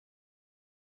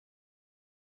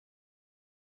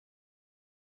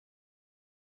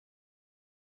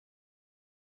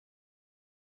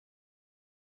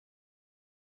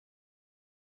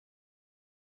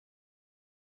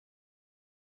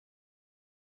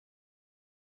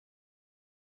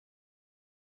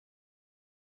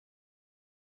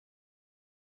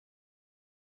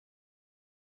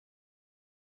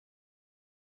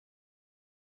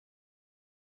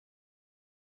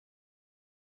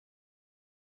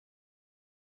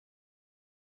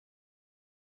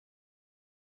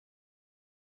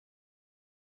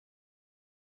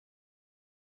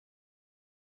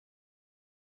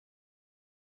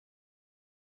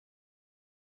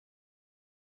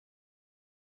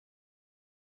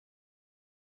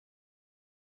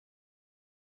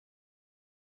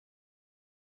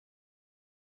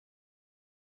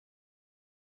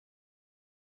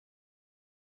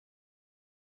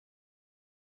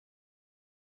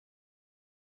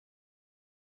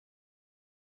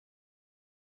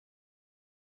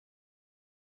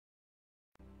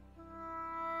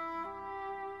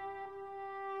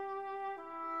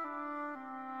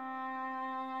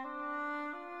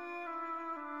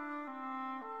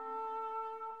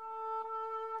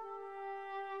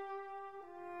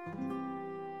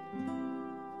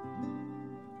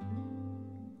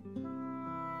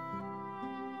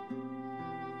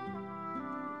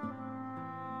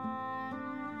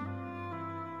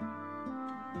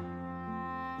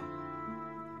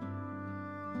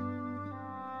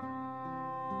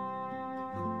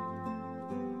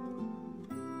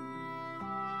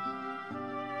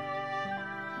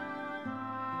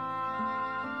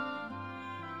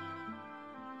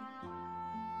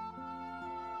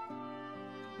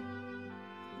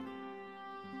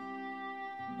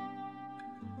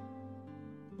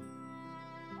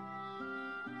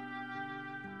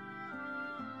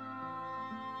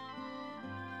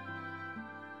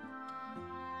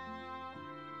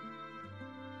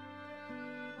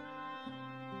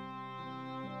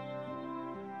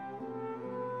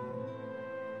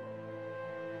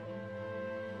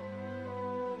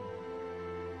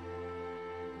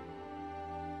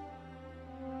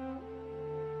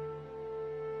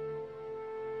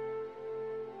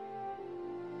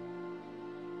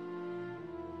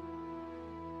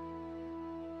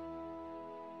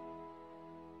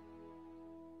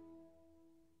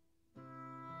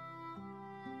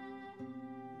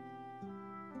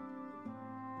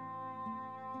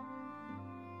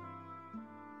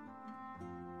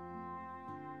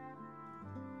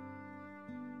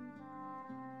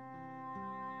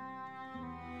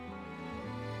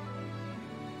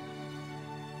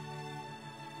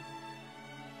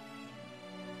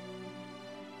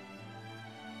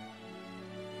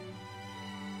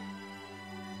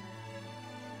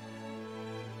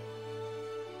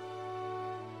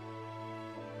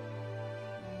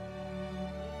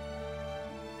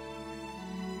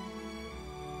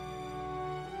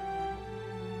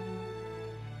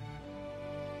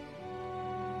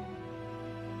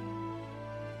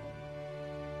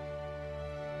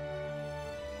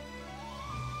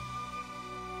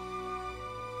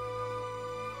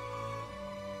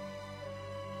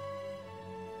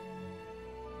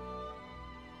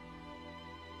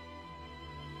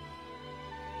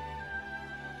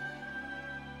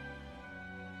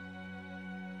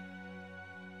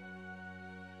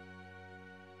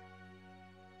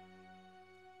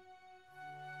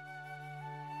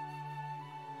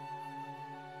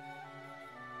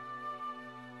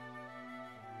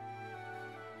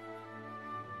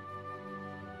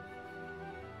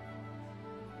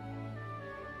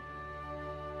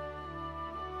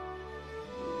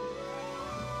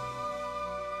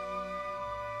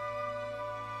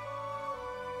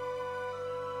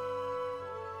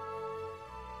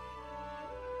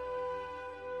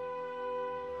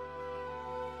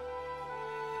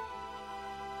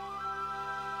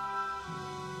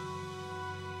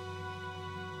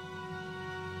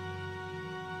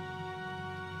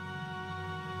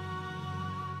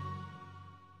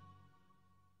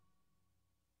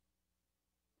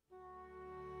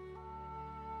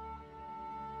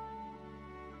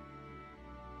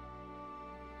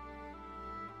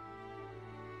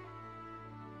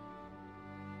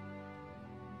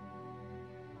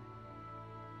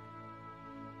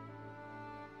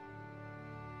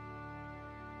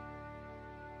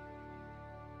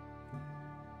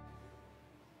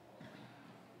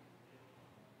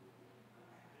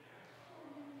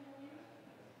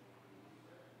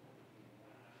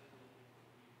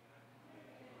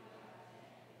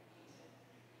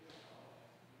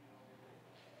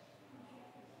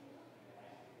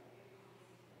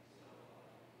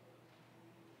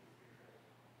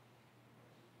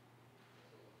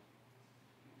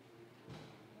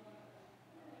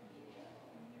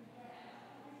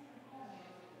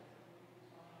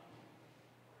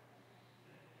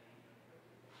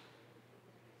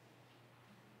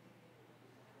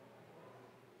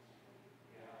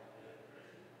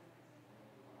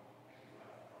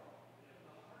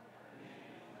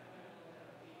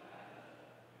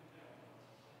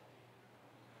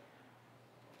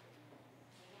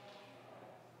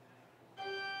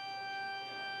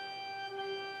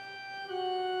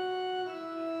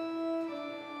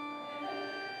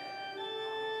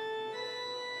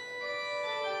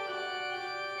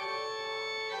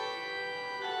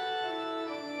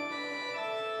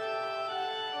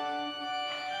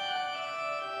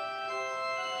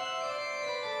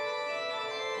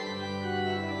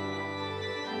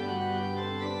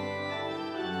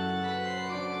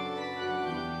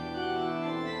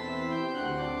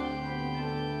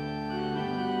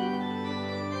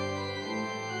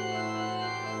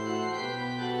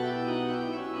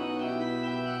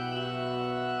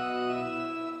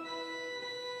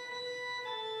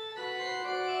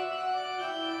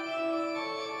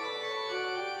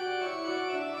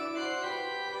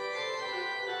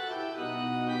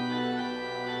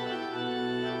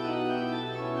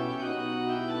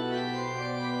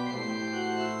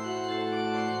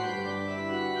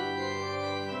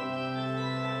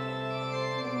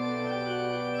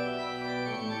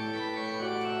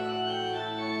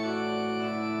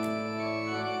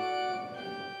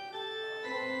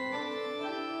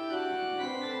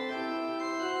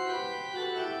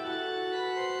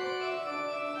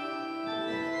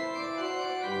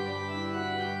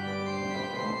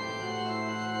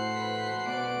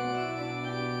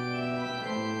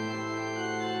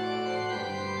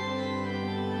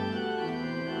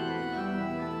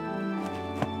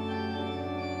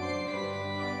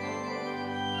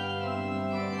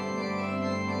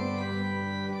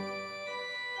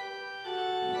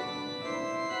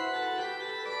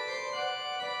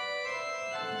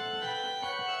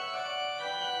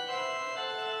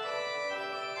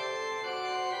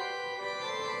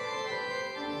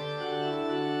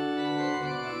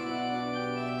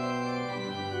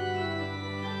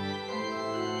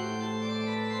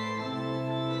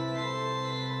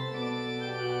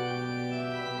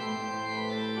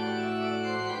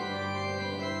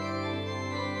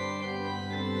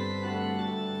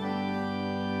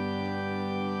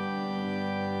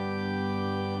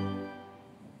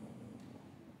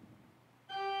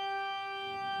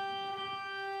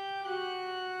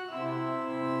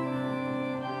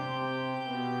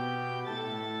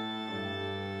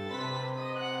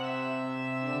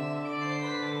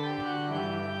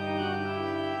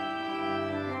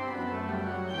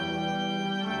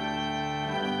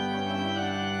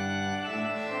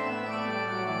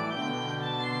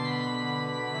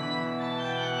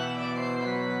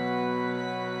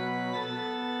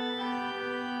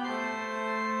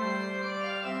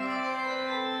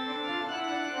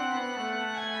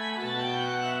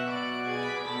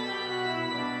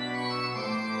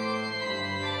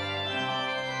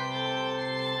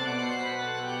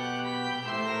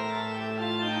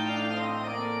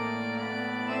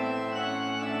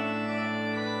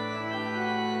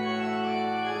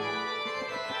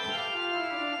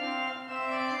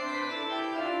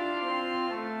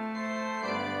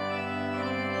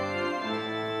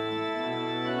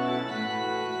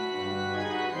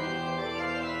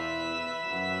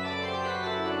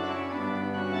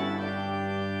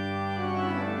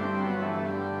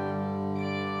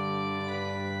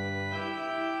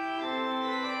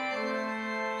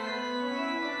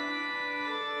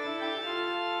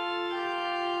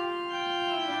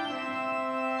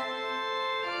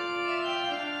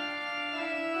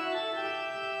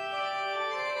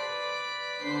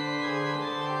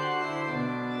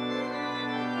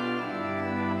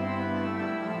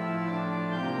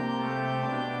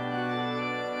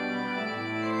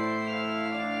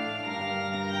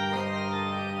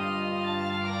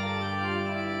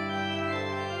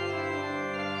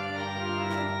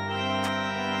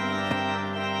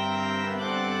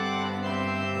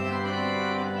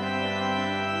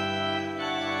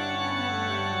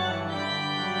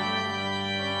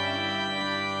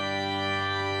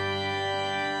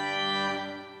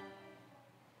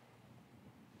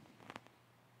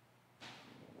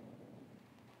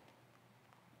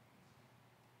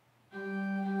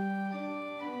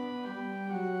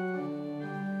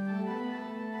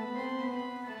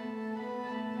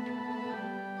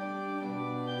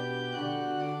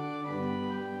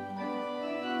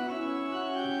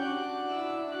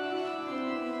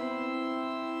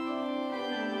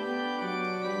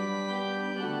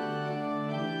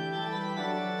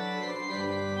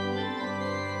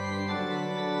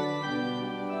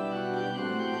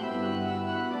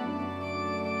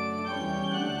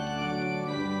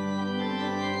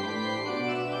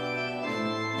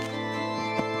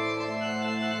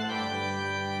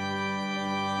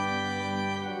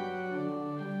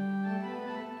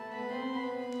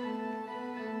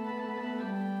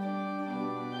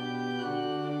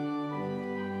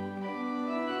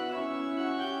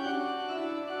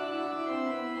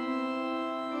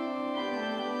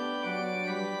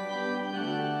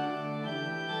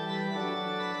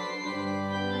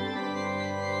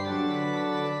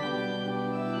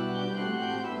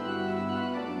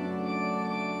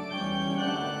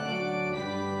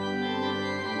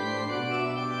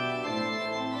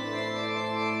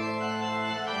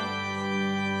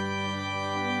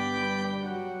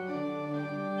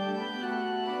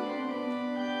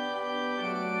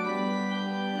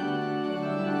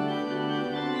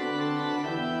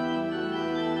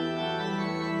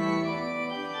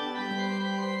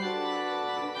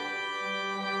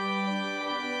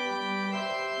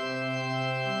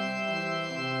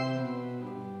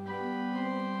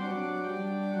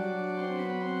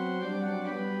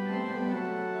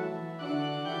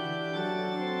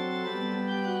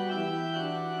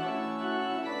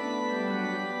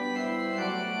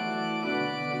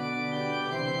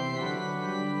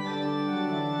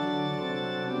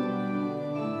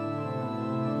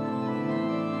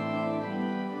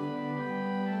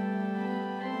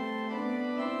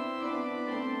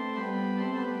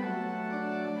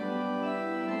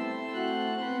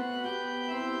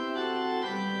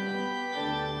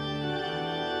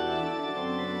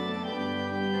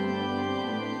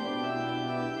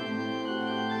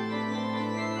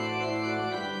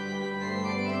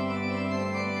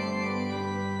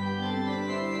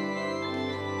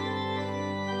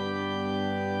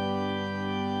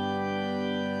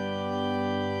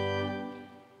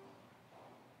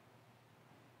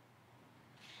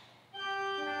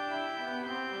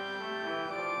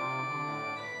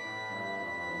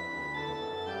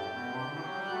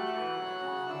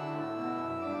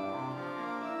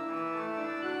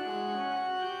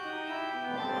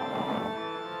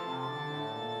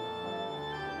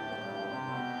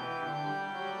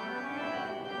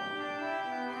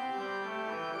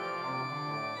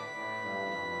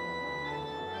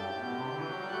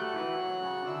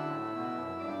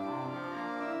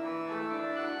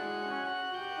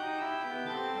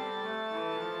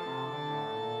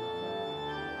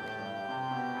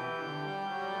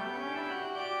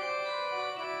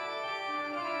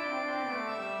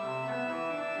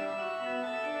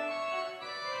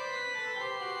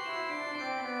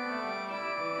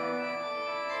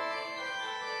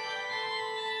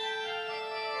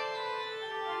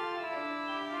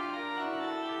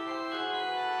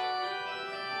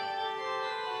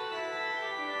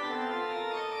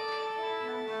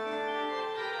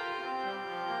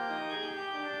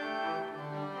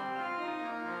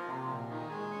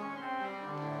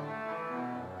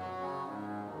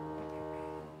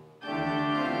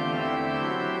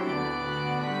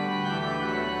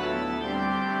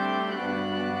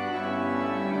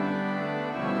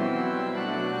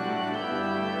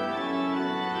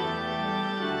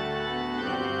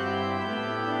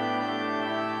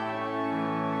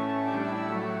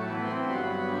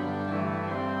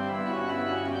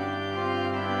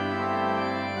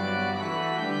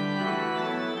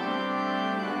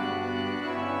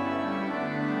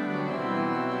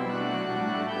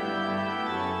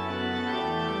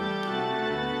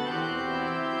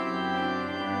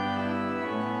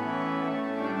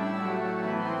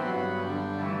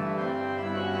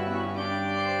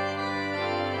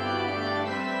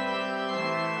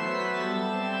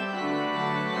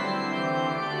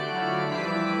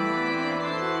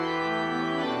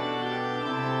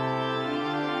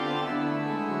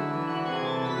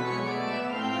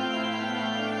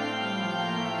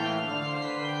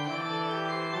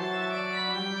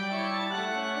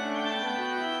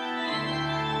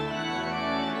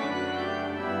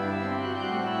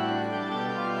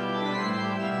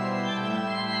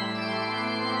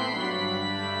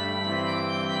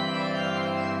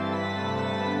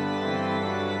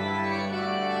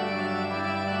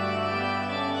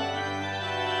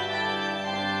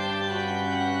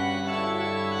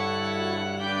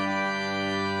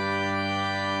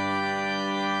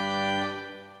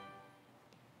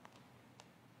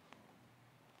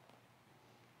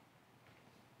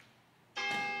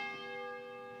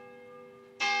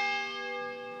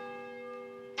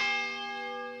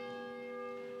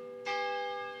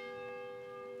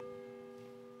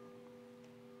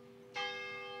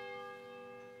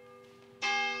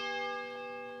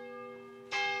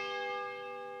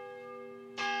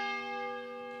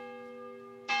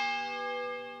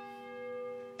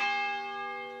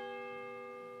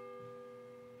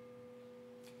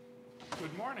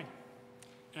Good morning,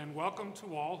 and welcome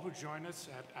to all who join us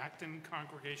at Acton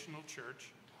Congregational Church,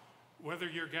 whether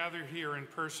you're gathered here in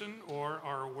person or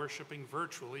are worshiping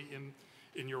virtually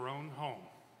in your own home.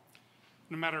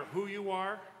 No matter who you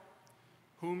are,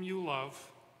 whom you love,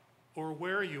 or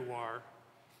where you are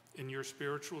in your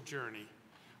spiritual journey,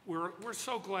 we're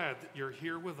so glad that you're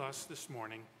here with us this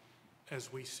morning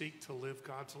as we seek to live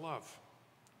God's love.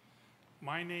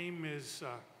 My name is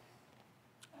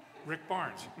Rick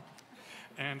Barnes,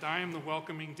 and I am the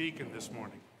welcoming deacon this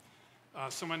morning.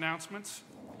 Some announcements.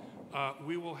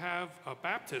 We will have a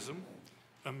baptism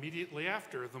immediately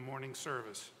after the morning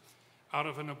service. Out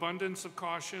of an abundance of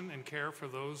caution and care for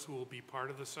those who will be part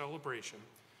of the celebration,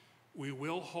 we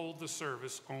will hold the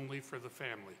service only for the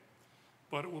family.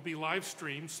 But it will be live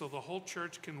streamed so the whole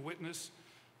church can witness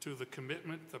to the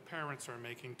commitment the parents are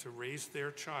making to raise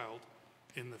their child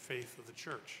in the faith of the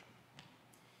church.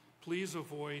 Please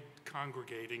avoid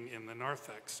congregating in the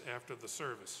narthex after the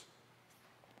service.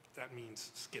 That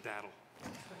means skedaddle.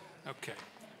 Okay.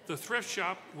 The thrift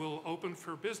shop will open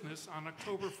for business on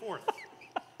October 4th.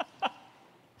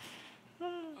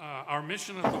 Our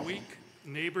mission of the week,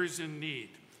 Neighbors in Need,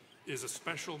 is a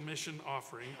special mission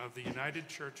offering of the United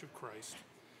Church of Christ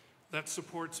that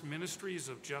supports ministries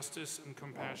of justice and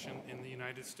compassion in the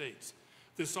United States.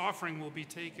 This offering will be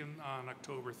taken on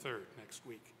October 3rd, next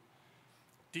week.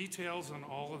 Details on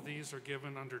all of these are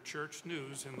given under church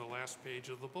news in the last page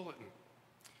of the bulletin.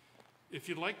 If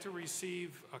you'd like to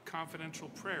receive confidential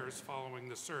prayers following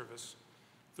the service,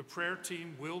 the prayer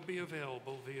team will be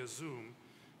available via Zoom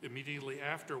immediately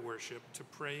after worship to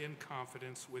pray in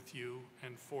confidence with you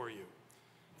and for you.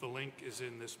 The link is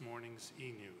in this morning's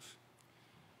e-news.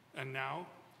 And now,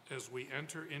 as we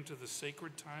enter into the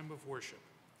sacred time of worship,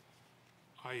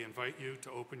 I invite you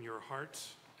to open your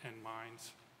hearts and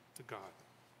minds to God.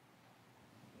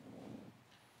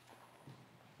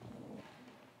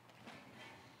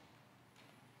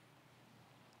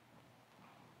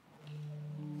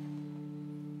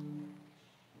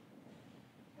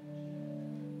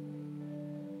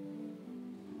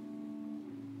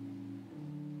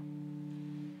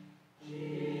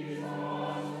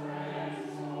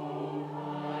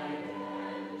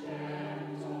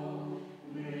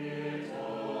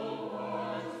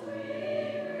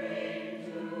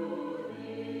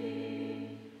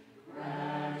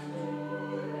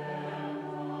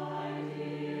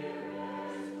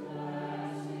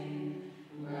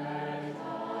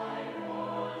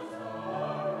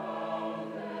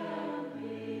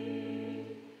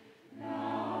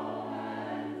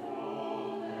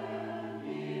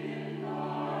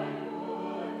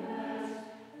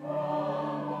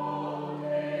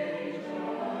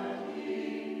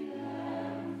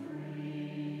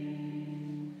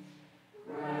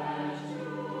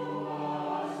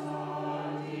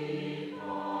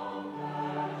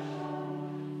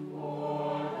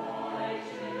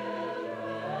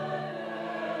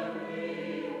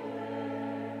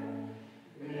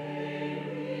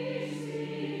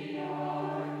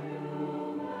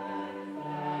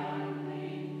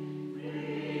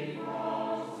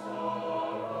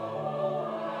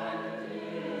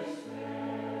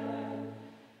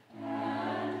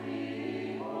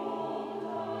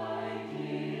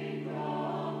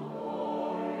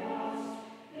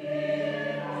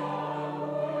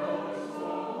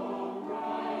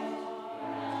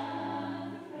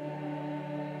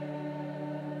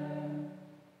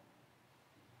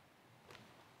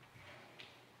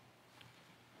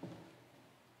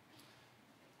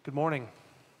 Good morning.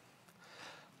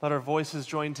 Let our voices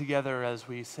join together as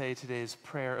we say today's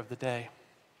prayer of the day.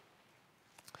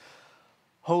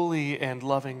 Holy and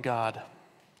loving God,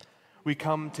 we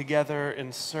come together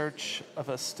in search of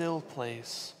a still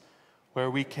place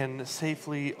where we can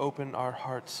safely open our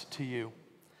hearts to you.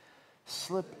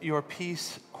 Slip your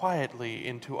peace quietly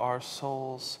into our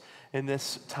souls in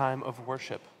this time of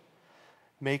worship.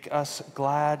 Make us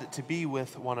glad to be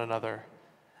with one another,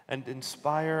 and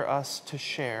inspire us to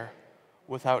share,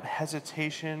 without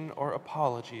hesitation or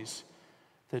apologies,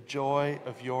 the joy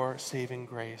of your saving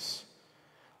grace.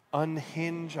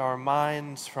 Unhinge our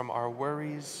minds from our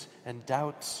worries and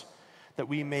doubts, that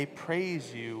we may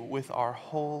praise you with our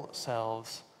whole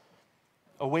selves.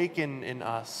 Awaken in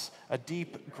us a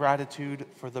deep gratitude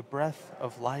for the breath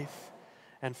of life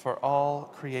and for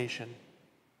all creation.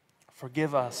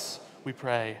 Forgive us, we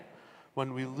pray,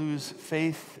 when we lose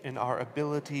faith in our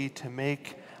ability to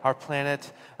make our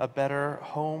planet a better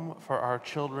home for our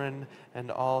children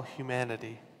and all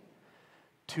humanity.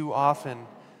 Too often,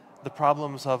 the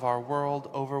problems of our world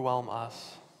overwhelm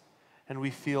us, and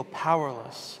we feel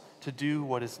powerless to do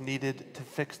what is needed to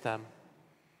fix them.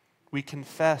 We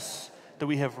confess that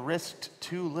we have risked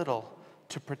too little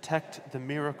to protect the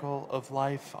miracle of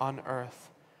life on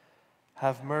earth.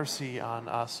 Have mercy on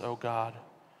us, O God.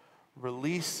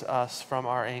 Release us from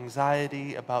our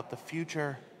anxiety about the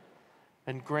future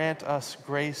and grant us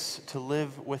grace to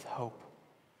live with hope.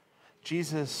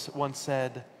 Jesus once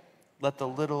said, "Let the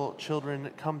little children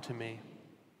come to me."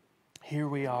 Here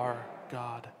we are,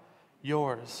 God,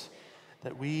 yours,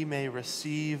 that we may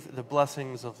receive the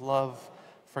blessings of love,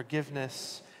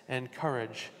 forgiveness, and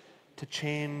courage to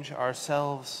change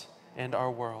ourselves and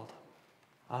our world.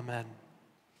 Amen.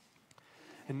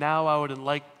 And now I would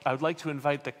like to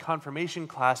invite the confirmation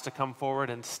class to come forward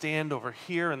and stand over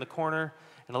here in the corner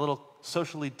in a little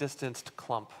socially distanced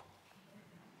clump.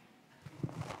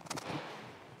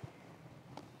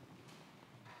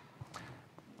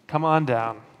 Come on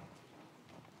down.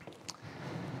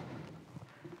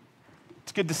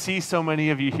 It's good to see so many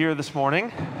of you here this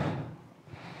morning.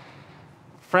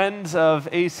 Friends of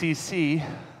ACC,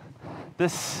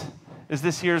 this is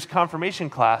this year's confirmation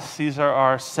class. These are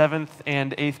our 7th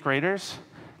and 8th graders.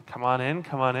 Come on in,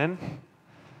 come on in.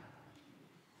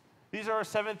 These are our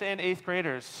 7th and 8th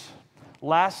graders.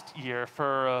 Last year,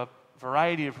 for a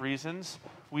variety of reasons,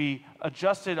 we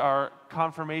adjusted our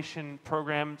confirmation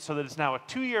program so that it's now a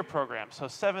 2-year program. So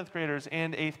 7th graders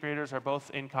and 8th graders are both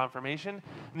in confirmation.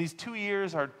 And these 2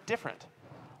 years are different.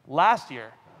 Last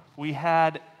year, we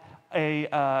had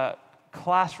a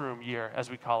classroom year, as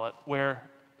we call it, where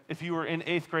if you were in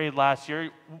 8th grade last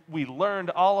year, we learned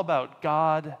all about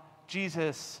God,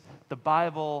 Jesus, the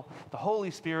Bible, the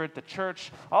Holy Spirit, the church,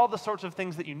 all the sorts of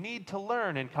things that you need to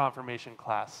learn in confirmation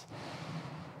class.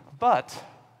 But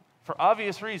for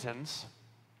obvious reasons,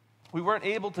 we weren't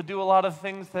able to do a lot of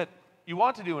things that you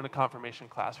want to do in a confirmation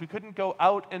class. We couldn't go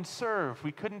out and serve.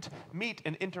 We couldn't meet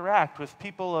and interact with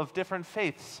people of different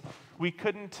faiths. We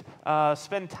couldn't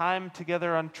spend time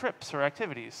together on trips or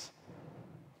activities.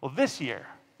 Well, this year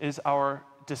is our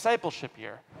discipleship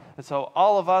year. And so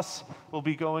all of us will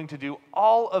be going to do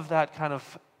all of that kind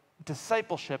of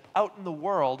discipleship out in the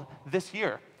world this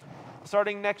year.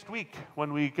 Starting next week,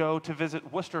 when we go to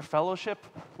visit Worcester Fellowship,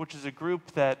 which is a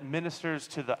group that ministers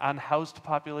to the unhoused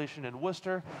population in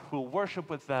Worcester, we'll worship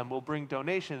with them. We'll bring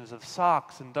donations of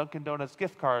socks and Dunkin' Donuts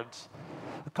gift cards.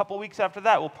 A couple weeks after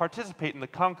that, we'll participate in the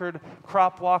Concord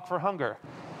Crop Walk for Hunger.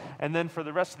 And then for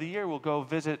the rest of the year, we'll go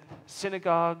visit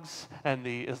synagogues and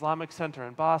the Islamic Center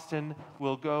in Boston.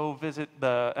 We'll go visit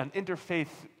an interfaith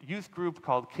youth group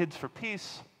called Kids for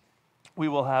Peace. We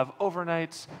will have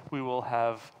overnights, we will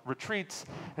have retreats,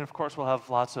 and of course we'll have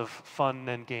lots of fun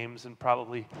and games and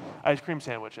probably ice cream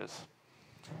sandwiches.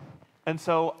 And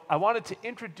so I wanted to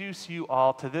introduce you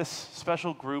all to this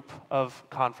special group of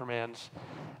confirmands,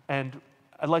 and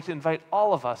I'd like to invite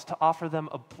all of us to offer them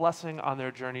a blessing on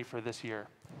their journey for this year.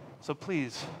 So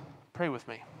please, pray with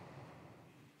me.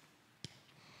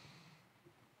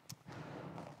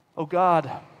 Oh God,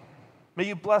 may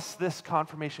you bless this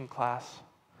confirmation class.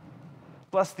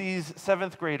 Bless these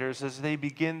 7th graders as they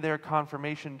begin their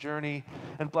confirmation journey,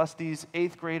 and bless these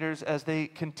 8th graders as they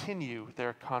continue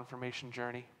their confirmation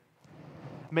journey.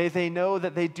 May they know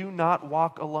that they do not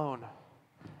walk alone.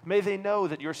 May they know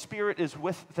that your Spirit is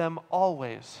with them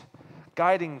always,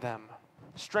 guiding them,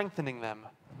 strengthening them,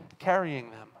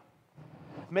 carrying them.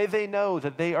 May they know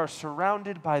that they are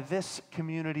surrounded by this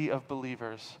community of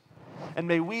believers. And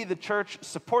may we, the church,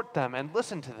 support them and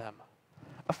listen to them,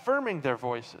 affirming their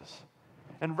voices,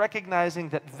 and recognizing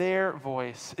that their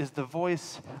voice is the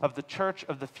voice of the church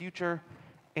of the future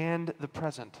and the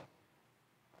present.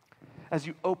 As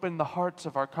you open the hearts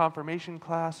of our confirmation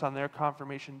class on their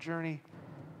confirmation journey,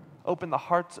 open the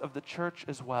hearts of the church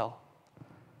as well,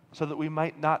 so that we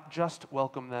might not just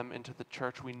welcome them into the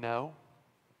church we know,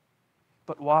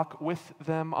 but walk with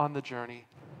them on the journey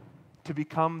to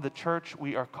become the church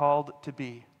we are called to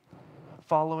be,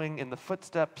 following in the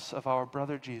footsteps of our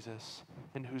brother Jesus,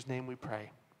 in whose name we pray.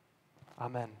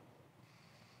 Amen.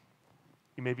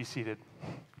 You may be seated.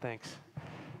 Thanks.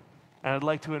 And I'd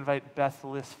like to invite Beth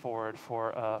Liss forward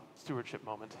for a stewardship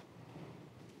moment.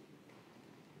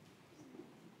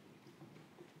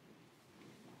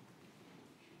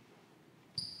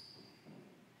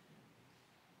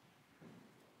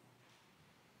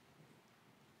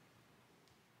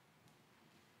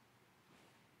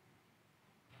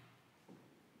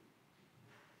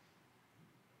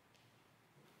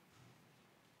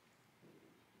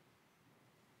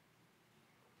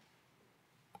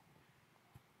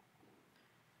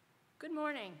 Good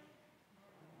morning.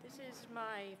 This is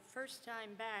my first time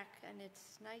back, and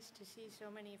it's nice to see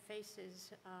so many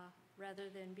faces rather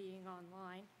than being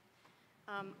online.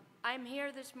 I'm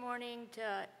here this morning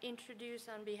to introduce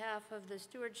on behalf of the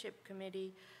Stewardship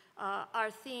Committee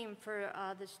our theme for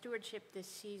the stewardship this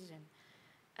season.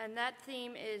 And that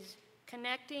theme is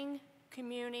connecting,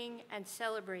 communing, and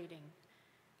celebrating.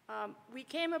 We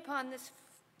came upon this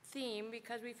theme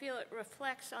because we feel it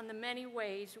reflects on the many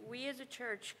ways we as a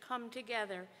church come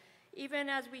together, even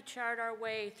as we chart our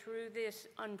way through this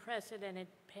unprecedented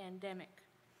pandemic.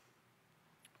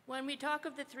 When we talk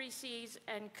of the 3 C's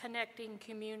and connecting,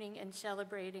 communing, and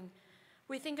celebrating,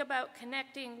 we think about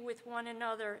connecting with one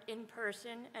another in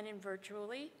person and in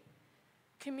virtually,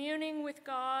 communing with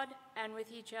God and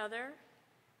with each other,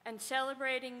 and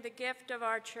celebrating the gift of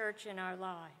our church in our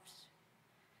lives.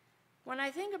 When I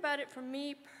think about it for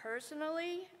me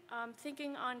personally,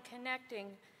 thinking on connecting,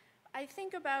 I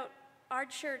think about our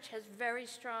church has very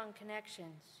strong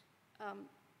connections.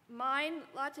 Mine,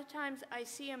 lots of times I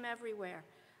see them everywhere.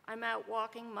 I'm out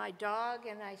walking my dog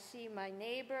and I see my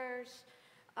neighbors.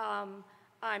 I'm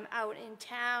out in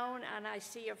town and I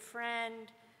see a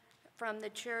friend from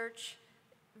the church.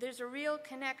 There's a real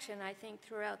connection, I think,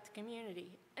 throughout the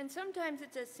community. And sometimes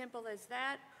it's as simple as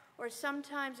that, or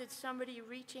sometimes it's somebody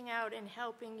reaching out and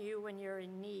helping you when you're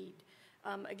in need.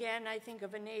 Again, I think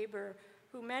of a neighbor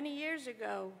who many years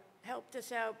ago helped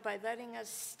us out by letting us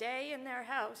stay in their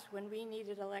house when we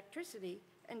needed electricity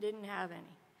and didn't have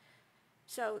any.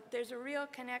 So there's a real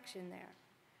connection there.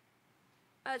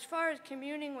 As far as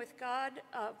communing with God,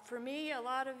 for me, a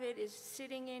lot of it is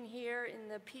sitting in here in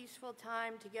the peaceful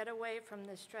time to get away from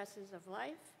the stresses of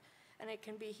life, and it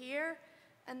can be here.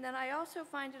 And then I also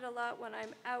find it a lot when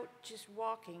I'm out just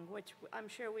walking, which I'm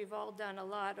sure we've all done a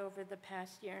lot over the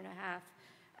past year and a half,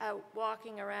 out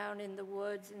walking around in the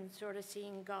woods and sort of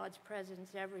seeing God's presence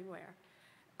everywhere.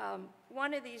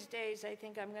 One of these days, I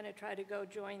think I'm going to try to go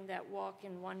join that Walk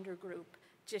in Wonder group,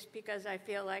 just because I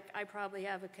feel like I probably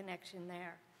have a connection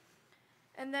there.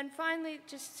 And then finally,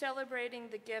 just celebrating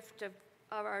the gift of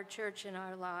our church in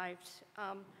our lives.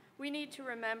 We need to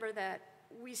remember that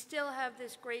we still have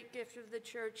this great gift of the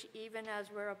church even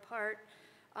as we're apart.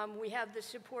 We have the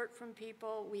support from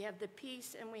people, we have the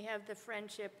peace, and we have the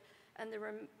friendship and the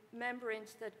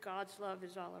remembrance that God's love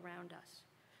is all around us.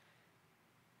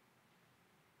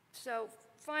 So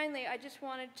finally, I just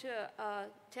wanted to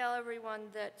tell everyone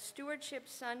that Stewardship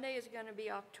Sunday is going to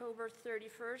be October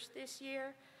 31st this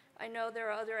year. I know there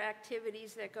are other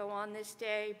activities that go on this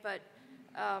day, but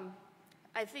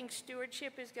I think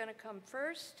stewardship is going to come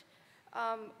first.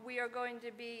 We are going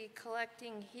to be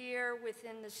collecting here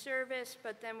within the service,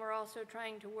 but then we're also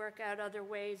trying to work out other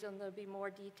ways, and there'll be more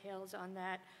details on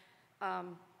that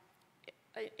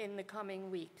in the coming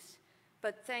weeks.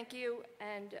 But thank you,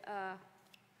 and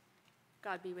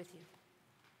God be with you.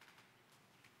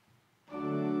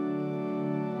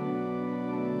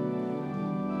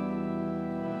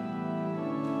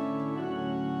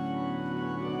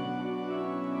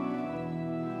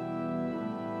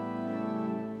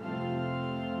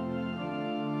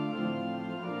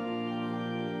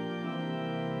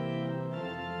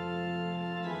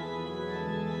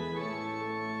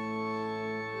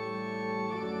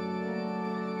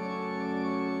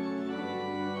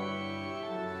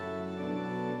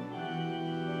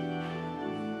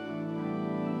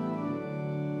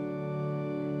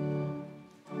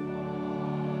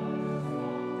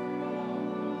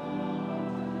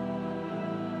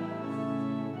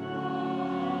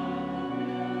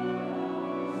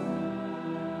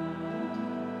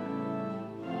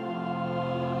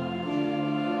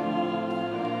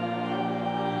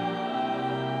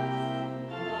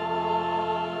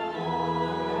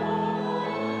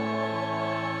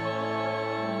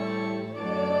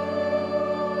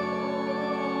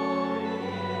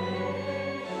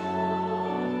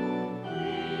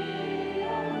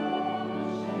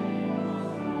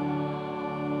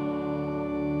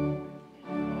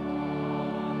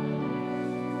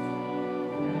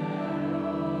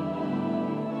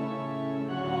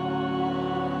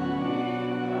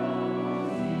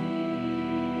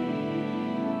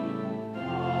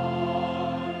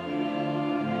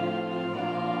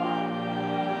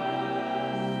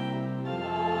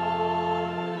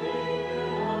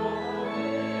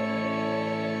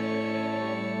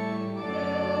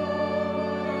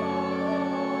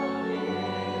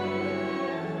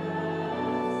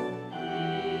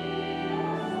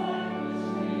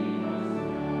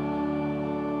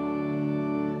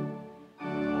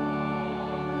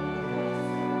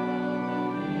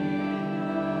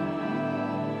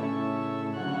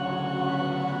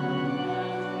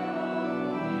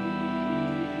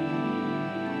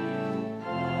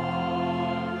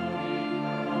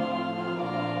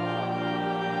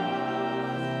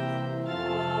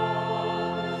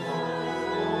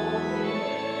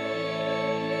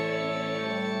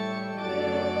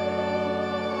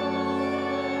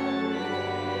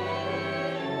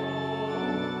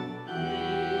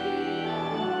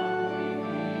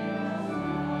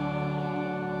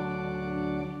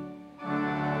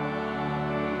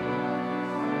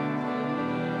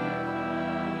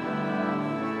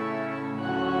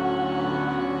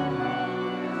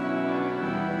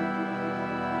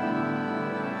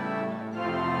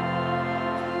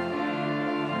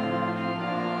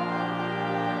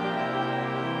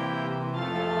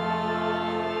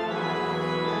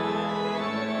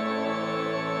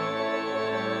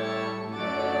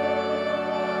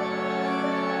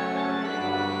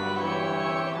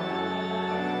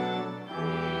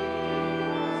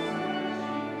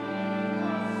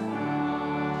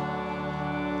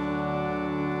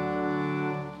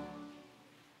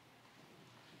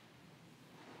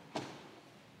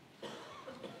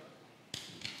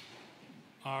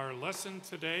 Our lesson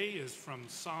today is from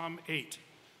Psalm 8,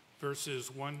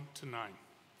 verses 1 to 9.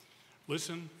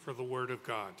 Listen for the word of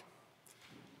God.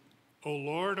 O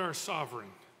Lord, our sovereign,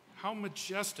 how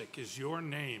majestic is your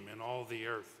name in all the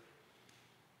earth.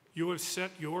 You have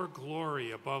set your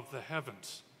glory above the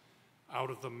heavens. Out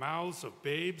of the mouths of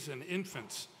babes and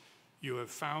infants, you have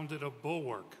founded a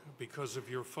bulwark because of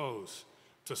your foes,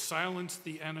 to silence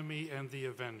the enemy and the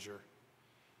avenger.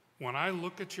 When I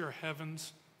look at your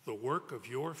heavens, the work of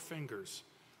your fingers,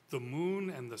 the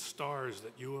moon and the stars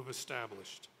that you have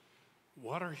established,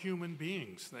 what are human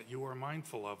beings that you are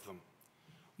mindful of them,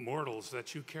 mortals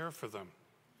that you care for them?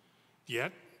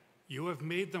 Yet you have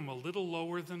made them a little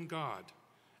lower than God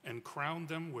and crowned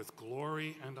them with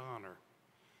glory and honor.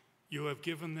 You have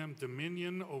given them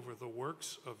dominion over the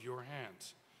works of your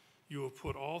hands. You have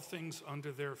put all things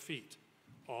under their feet,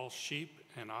 all sheep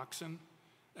and oxen,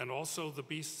 and also the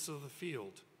beasts of the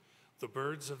field, the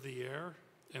birds of the air,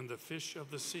 and the fish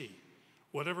of the sea,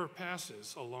 whatever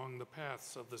passes along the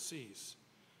paths of the seas.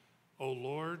 O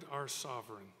Lord, our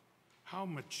sovereign, how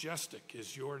majestic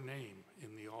is your name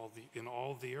in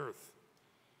all the earth.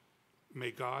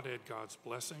 May God add God's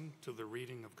blessing to the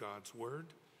reading of God's word,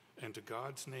 and to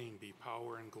God's name be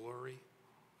power and glory.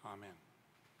 Amen.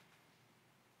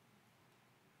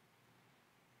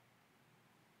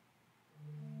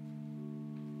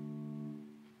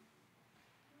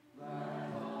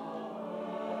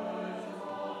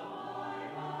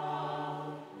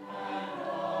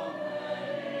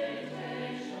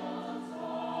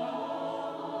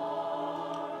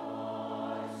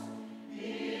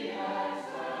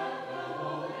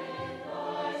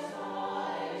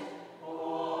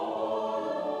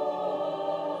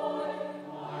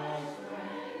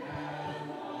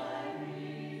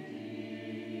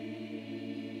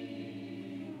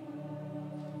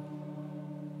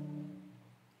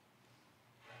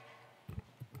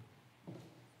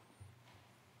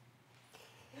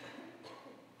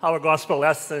 Our gospel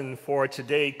lesson for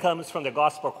today comes from the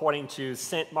gospel according to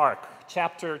St. Mark,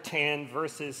 chapter 10,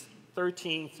 verses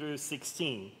 13 through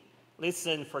 16.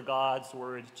 Listen for God's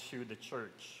word to the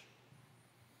church.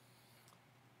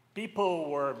 People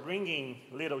were bringing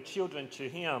little children to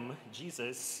him,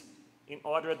 Jesus, in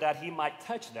order that he might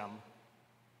touch them.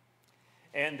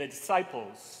 And the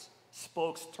disciples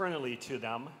spoke sternly to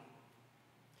them.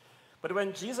 But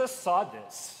when Jesus saw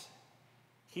this,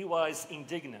 he was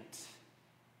indignant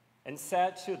and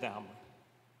said to them,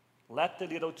 "Let the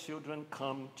little children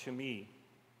come to me.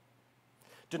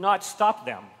 Do not stop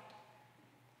them,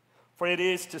 for it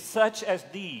is to such as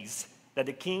these that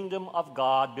the kingdom of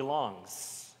God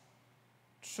belongs.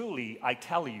 Truly, I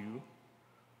tell you,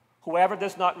 whoever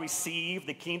does not receive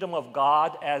the kingdom of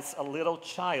God as a little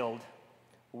child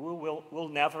will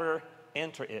never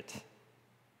enter it."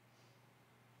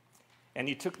 And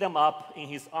he took them up in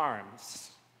his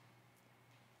arms,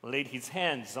 laid his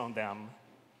hands on them,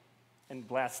 and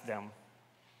blessed them.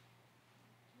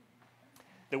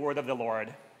 The word of the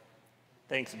Lord.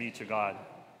 Thanks be to God.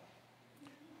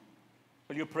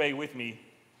 Will you pray with me?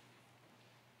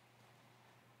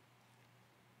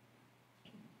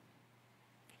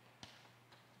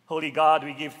 Holy God,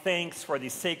 we give thanks for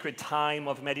this sacred time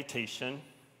of meditation.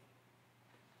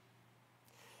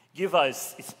 Give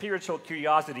us a spiritual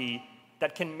curiosity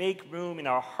that can make room in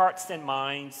our hearts and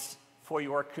minds for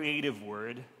your creative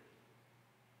word.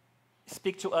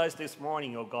 Speak to us this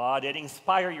morning, O God, and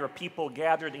inspire your people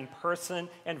gathered in person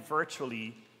and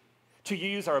virtually to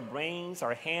use our brains,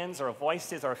 our hands, our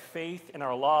voices, our faith, and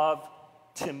our love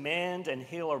to mend and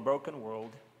heal our broken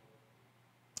world.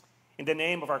 In the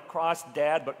name of our cross,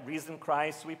 dead, but risen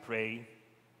Christ, we pray.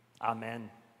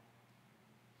 Amen.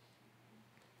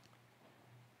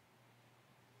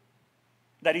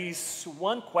 That is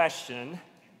one question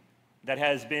that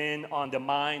has been on the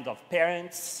mind of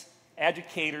parents,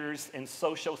 educators, and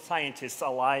social scientists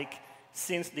alike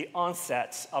since the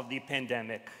onset of the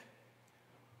pandemic.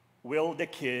 Will the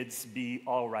kids be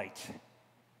all right?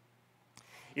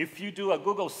 If you do a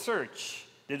Google search,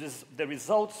 the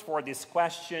results for this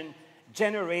question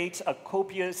generate a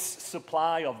copious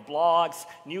supply of blogs,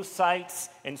 news sites,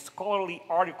 and scholarly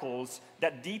articles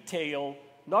that detail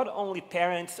not only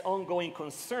parents' ongoing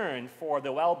concern for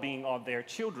the well-being of their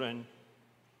children,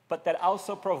 but that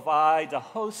also provide a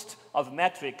host of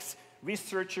metrics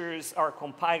researchers are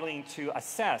compiling to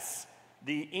assess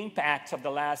the impact of the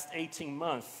last 18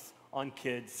 months on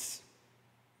kids.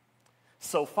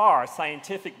 So far,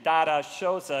 scientific data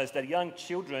shows us that young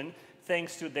children,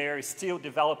 thanks to their still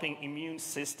developing immune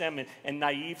system and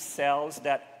naive cells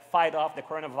that fight off the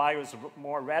coronavirus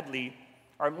more readily,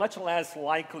 are much less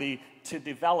likely to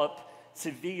develop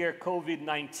severe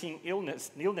COVID-19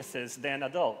 illnesses than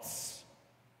adults.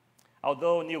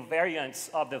 Although new variants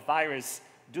of the virus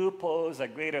do pose a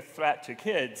greater threat to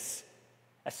kids,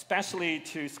 especially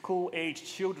to school-age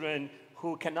children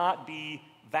who cannot be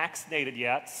vaccinated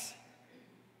yet,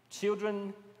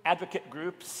 children advocate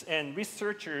groups and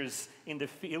researchers in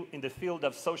the field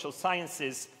of social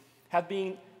sciences have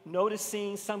been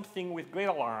noticing something with great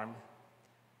alarm,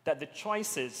 that the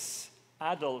choices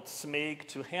adults make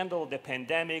to handle the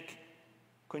pandemic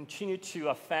continue to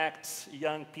affect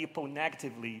young people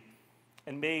negatively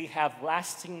and may have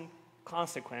lasting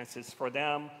consequences for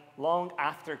them long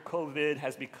after COVID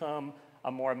has become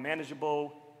a more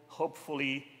manageable,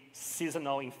 hopefully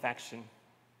seasonal infection.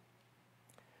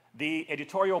 The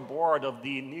editorial board of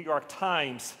the New York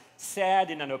Times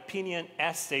said in an opinion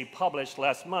essay published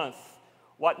last month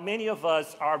what many of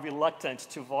us are reluctant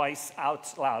to voice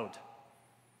out loud,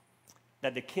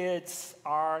 that the kids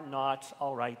are not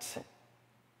all right.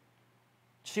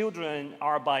 Children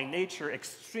are by nature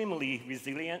extremely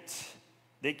resilient.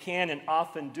 They can and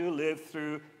often do live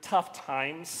through tough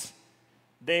times.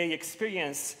 They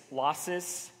experience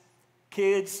losses.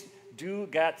 Kids do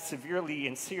get severely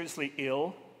and seriously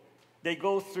ill. They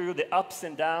go through the ups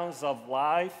and downs of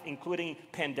life, including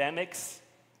pandemics.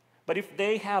 But if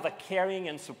they have a caring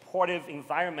and supportive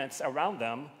environment around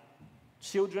them,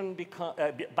 children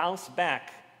bounce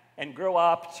back and grow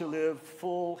up to live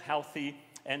full, healthy,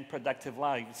 and productive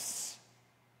lives.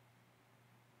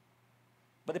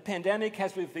 But the pandemic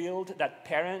has revealed that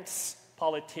parents,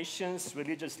 politicians,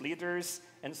 religious leaders,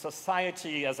 and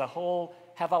society as a whole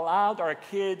have allowed our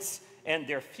kids and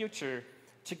their future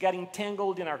to get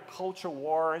entangled in our culture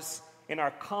wars, in our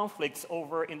conflicts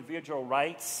over individual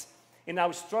rights, in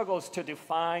our struggles to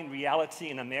define reality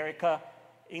in America,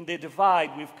 in the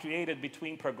divide we've created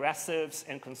between progressives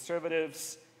and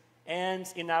conservatives, and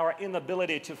in our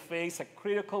inability to face a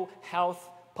critical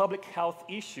public health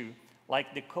issue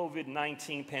like the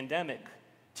COVID-19 pandemic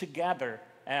together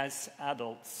as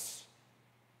adults.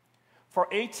 For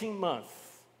 18 months,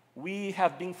 we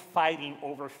have been fighting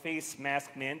over face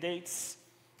mask mandates,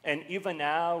 and even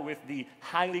now with the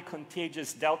highly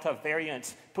contagious Delta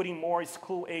variant putting more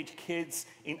school-age kids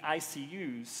in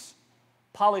ICUs,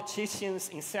 politicians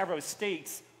in several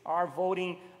states are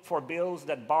voting for bills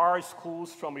that bar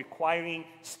schools from requiring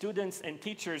students and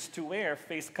teachers to wear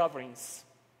face coverings.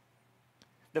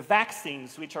 The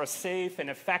vaccines, which are safe and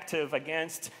effective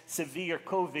against severe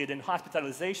COVID and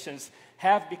hospitalizations,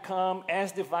 have become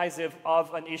as divisive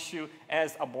of an issue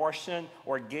as abortion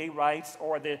or gay rights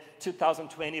or the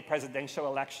 2020 presidential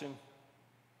election.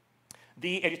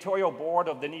 The editorial board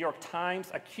of the New York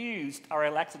Times accused our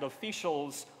elected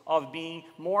officials of being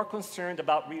more concerned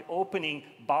about reopening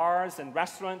bars and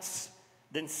restaurants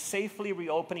than safely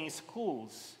reopening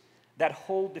schools that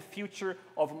hold the future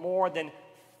of more than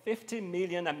 50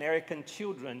 million American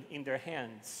children in their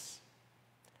hands.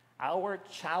 Our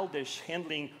childish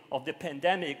handling of the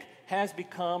pandemic has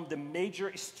become the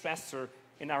major stressor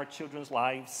in our children's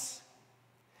lives.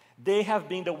 They have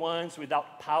been the ones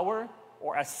without power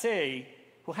or a say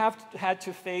who have had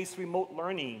to face remote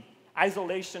learning,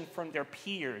 isolation from their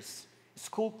peers,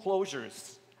 school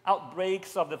closures,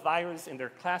 outbreaks of the virus in their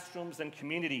classrooms and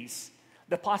communities,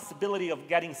 the possibility of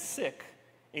getting sick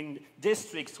in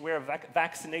districts where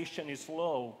vaccination is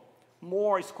low,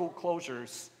 more school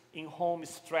closures, in-home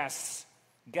stress,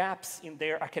 gaps in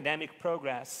their academic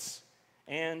progress,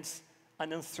 and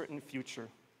an uncertain future.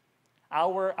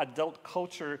 Our adult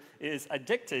culture is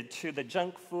addicted to the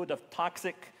junk food of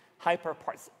toxic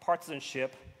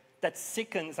hyper-partisanship that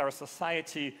sickens our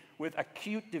society with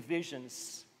acute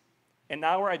divisions. And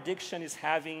our addiction is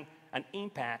having an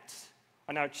impact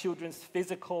on our children's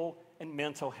physical and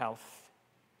mental health.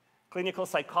 Clinical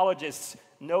psychologists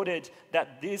noted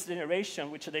that this generation,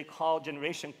 which they call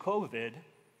Generation COVID,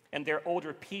 and their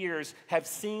older peers have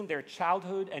seen their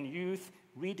childhood and youth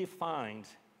redefined.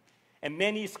 And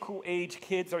many school-age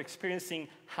kids are experiencing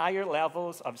higher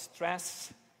levels of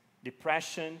stress,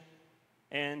 depression,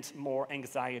 and more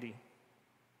anxiety.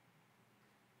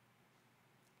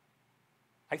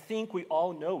 I think we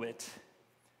all know it,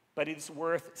 but it's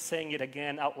worth saying it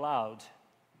again out loud.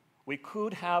 We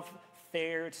could have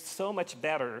fared so much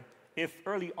better if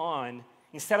early on,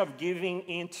 instead of giving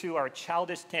into our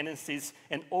childish tendencies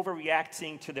and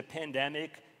overreacting to the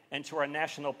pandemic and to our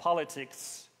national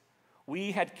politics,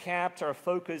 we had kept our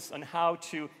focus on how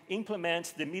to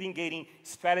implement the mitigating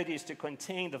strategies to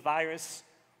contain the virus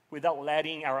without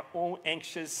letting our own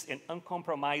anxious and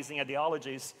uncompromising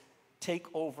ideologies take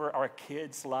over our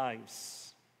kids'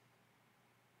 lives.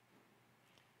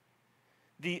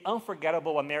 The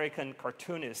unforgettable American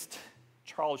cartoonist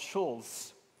Charles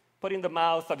Schulz, put in the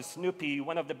mouth of Snoopy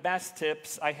one of the best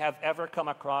tips I have ever come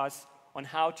across on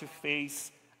how to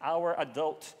face our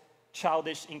adult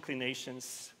childish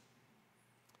inclinations.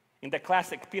 In the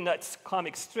classic Peanuts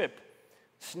comic strip,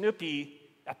 Snoopy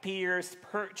appears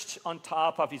perched on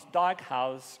top of his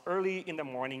doghouse early in the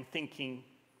morning thinking,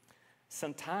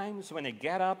 "Sometimes when I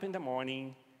get up in the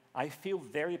morning, I feel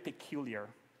very peculiar.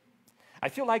 I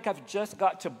feel like I've just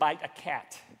got to bite a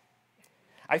cat.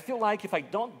 I feel like if I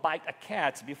don't bite a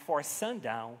cat before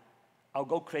sundown, I'll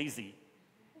go crazy.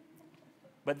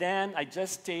 But then I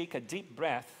just take a deep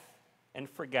breath and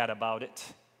forget about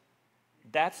it."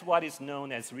 That's what is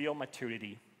known as real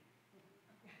maturity.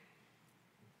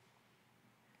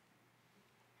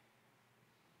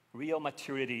 Real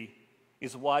maturity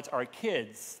is what our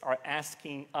kids are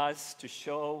asking us to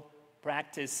show,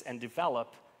 practice, and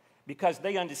develop because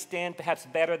they understand perhaps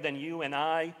better than you and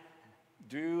I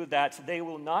do that they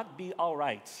will not be all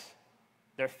right.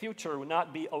 Their future will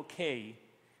not be okay.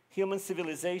 Human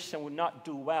civilization will not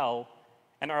do well,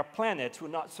 and our planet will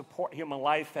not support human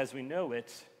life as we know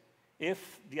it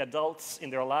if the adults in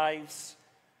their lives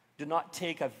do not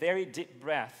take a very deep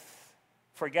breath,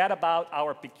 forget about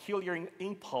our peculiar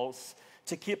impulse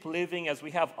to keep living as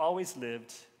we have always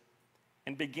lived,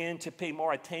 and begin to pay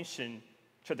more attention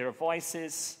to their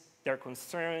voices, their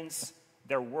concerns,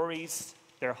 their worries,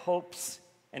 their hopes,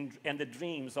 and the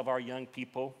dreams of our young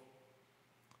people.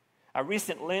 A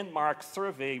recent landmark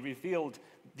survey revealed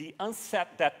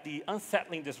that the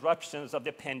unsettling disruptions of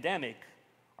the pandemic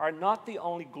are not the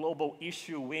only global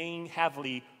issue weighing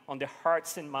heavily on the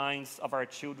hearts and minds of our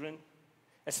children,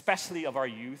 especially of our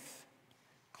youth.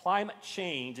 Climate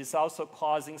change is also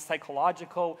causing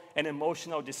psychological and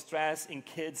emotional distress in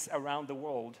kids around the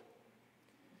world.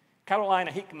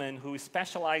 Carolina Hickman, who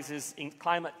specializes in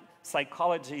climate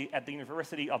psychology at the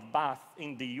University of Bath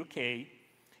in the UK,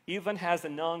 even has a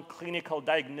non-clinical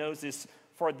diagnosis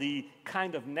for the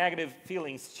kind of negative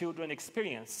feelings children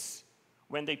experience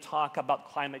when they talk about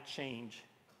climate change.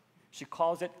 She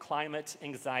calls it climate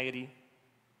anxiety.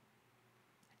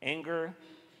 Anger,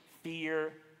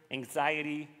 fear,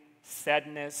 anxiety,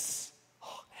 sadness,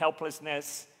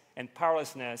 helplessness, and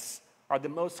powerlessness are the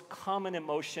most common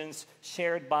emotions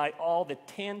shared by all the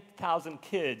 10,000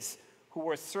 kids who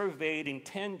were surveyed in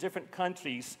 10 different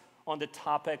countries on the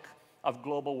topic of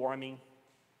global warming.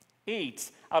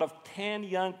 8 out of 10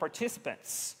 young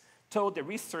participants told the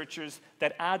researchers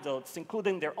that adults,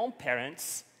 including their own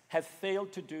parents, have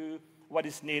failed to do what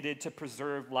is needed to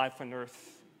preserve life on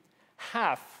Earth.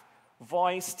 Half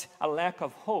voiced a lack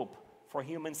of hope for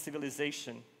human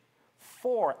civilization.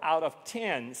 4 out of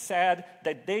 10 said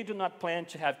that they do not plan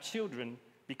to have children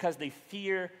because they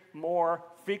fear more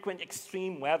frequent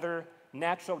extreme weather,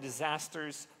 natural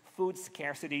disasters, food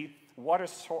scarcity, water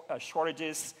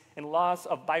shortages, and loss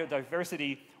of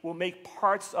biodiversity will make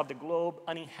parts of the globe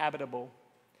uninhabitable.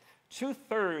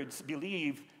 2/3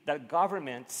 believe that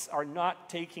governments are not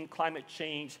taking climate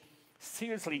change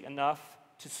seriously enough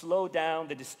to slow down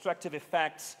the destructive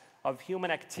effects of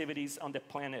human activities on the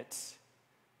planet.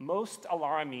 Most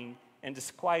alarming and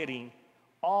disquieting,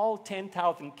 all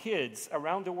 10,000 kids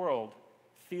around the world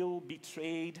feel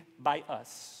betrayed by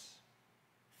us.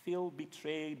 Feel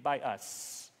betrayed by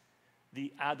us,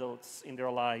 the adults in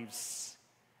their lives.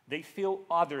 They feel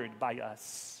othered by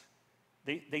us.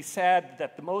 They said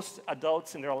that the most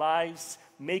adults in their lives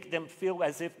make them feel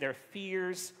as if their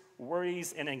fears,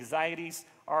 worries, and anxieties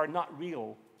are not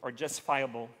real or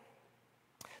justifiable.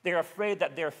 They're afraid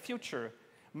that their future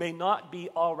may not be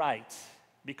all right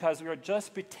because we are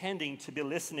just pretending to be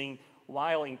listening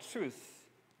while in truth,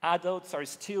 adults are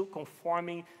still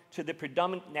conforming to the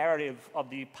predominant narrative of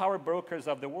the power brokers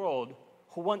of the world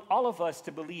who want all of us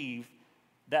to believe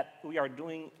that we are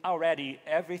doing already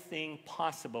everything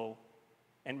possible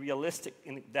and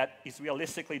that is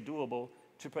realistically doable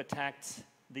to protect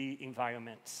the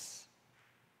environment.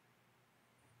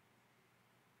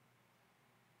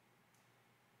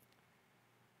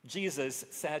 Jesus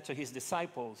said to his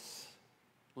disciples,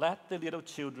 "Let the little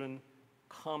children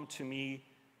come to me.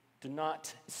 Do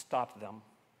not stop them."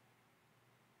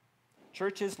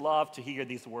 Churches love to hear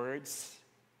these words.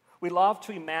 We love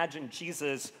to imagine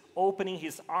Jesus opening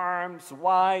his arms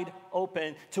wide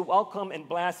open to welcome and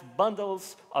bless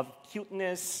bundles of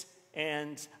cuteness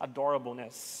and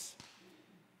adorableness.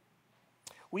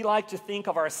 We like to think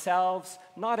of ourselves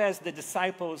not as the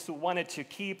disciples who wanted to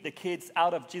keep the kids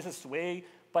out of Jesus' way,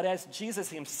 but as Jesus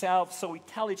himself. So we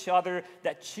tell each other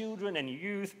that children and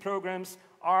youth programs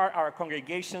are our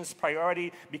congregation's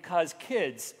priority because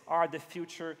kids are the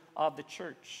future of the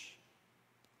church.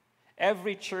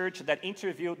 every church that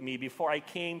interviewed me before I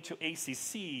came to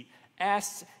ACC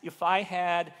asked if I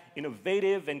had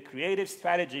innovative and creative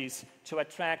strategies to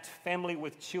attract family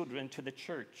with children to the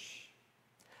church.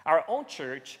 Our own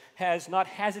church has not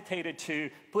hesitated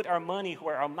to put our money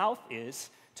where our mouth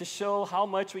is to show how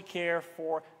much we care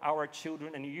for our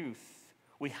children and youth.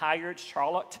 We hired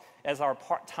Charlotte as our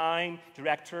part-time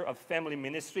director of family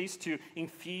ministries to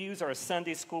infuse our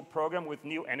Sunday school program with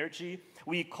new energy.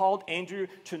 We called Andrew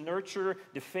to nurture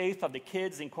the faith of the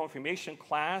kids in confirmation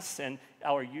class and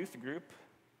our youth group.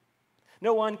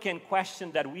 No one can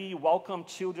question that we welcome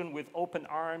children with open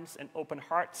arms and open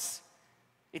hearts.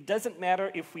 It doesn't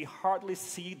matter if we hardly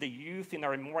see the youth in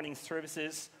our morning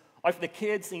services, or if the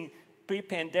kids in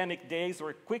pre-pandemic days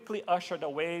were quickly ushered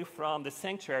away from the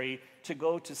sanctuary to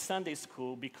go to Sunday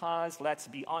school, because, let's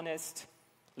be honest,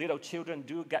 little children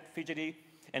do get fidgety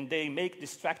and they make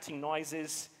distracting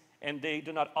noises, and they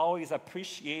do not always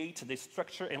appreciate the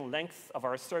structure and length of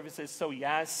our services. So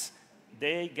yes,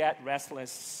 they get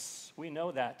restless. We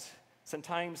know that.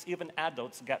 Sometimes even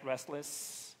adults get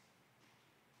restless.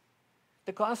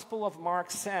 The Gospel of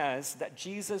Mark says that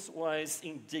Jesus was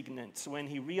indignant when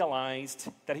he realized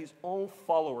that his own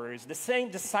followers, the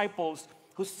same disciples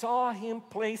who saw him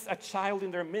place a child in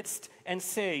their midst and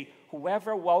say,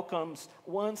 "Whoever welcomes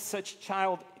one such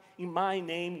child in my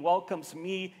name welcomes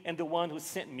me and the one who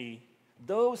sent me,"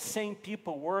 those same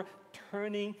people were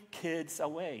turning kids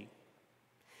away.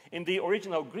 In the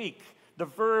original Greek, the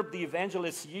verb the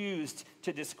evangelist used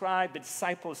to describe the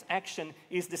disciples' action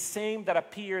is the same that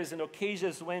appears in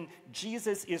occasions when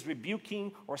Jesus is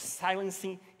rebuking or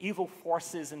silencing evil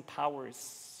forces and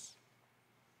powers.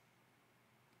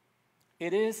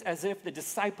 It is as if the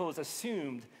disciples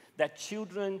assumed that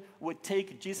children would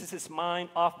take Jesus' mind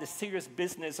off the serious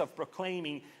business of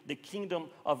proclaiming the kingdom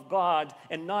of God,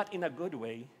 and not in a good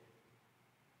way.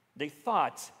 They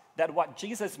thought that what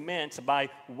Jesus meant by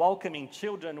welcoming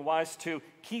children was to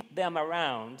keep them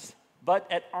around,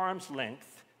 but at arm's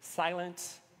length,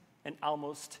 silent and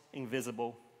almost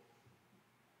invisible.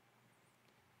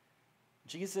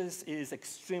 Jesus is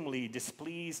extremely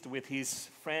displeased with his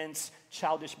friends'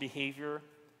 childish behavior,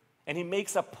 and he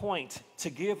makes a point to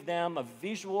give them a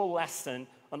visual lesson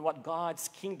on what God's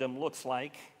kingdom looks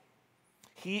like.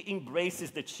 He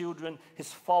embraces the children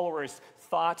his followers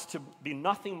thought to be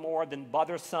nothing more than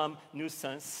bothersome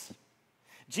nuisance.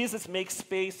 Jesus makes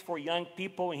space for young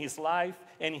people in his life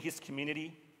and in his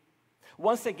community.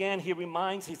 Once again, he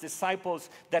reminds his disciples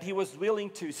that he was willing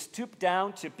to stoop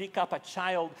down to pick up a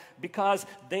child because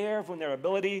their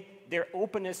vulnerability, their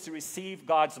openness to receive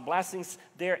God's blessings,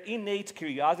 their innate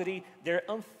curiosity, their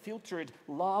unfiltered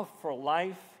love for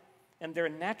life, and their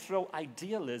natural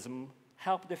idealism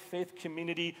help the faith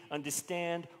community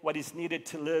understand what is needed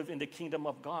to live in the kingdom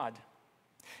of God.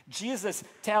 Jesus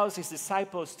tells his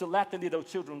disciples to let the little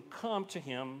children come to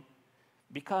him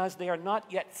because they are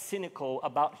not yet cynical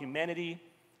about humanity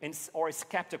or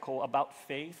skeptical about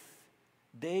faith.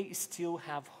 They still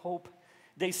have hope.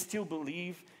 They still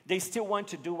believe. They still want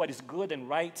to do what is good and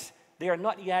right. They are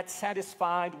not yet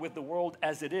satisfied with the world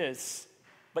as it is,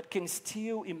 but can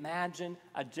still imagine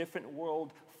a different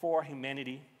world for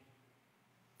humanity.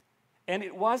 And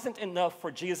it wasn't enough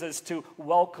for Jesus to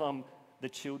welcome the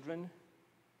children.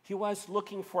 He was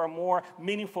looking for a more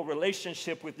meaningful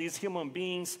relationship with these human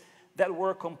beings that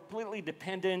were completely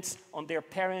dependent on their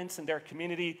parents and their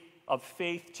community of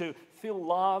faith to feel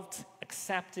loved,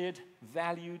 accepted,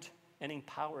 valued, and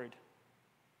empowered.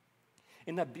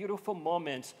 In a beautiful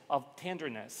moment of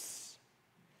tenderness,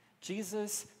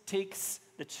 Jesus takes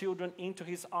the children into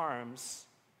his arms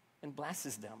and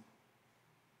blesses them.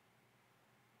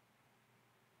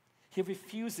 He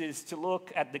refuses to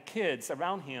look at the kids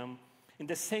around him in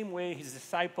the same way his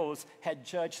disciples had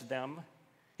judged them.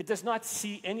 He does not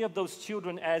see any of those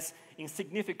children as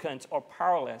insignificant or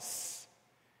powerless.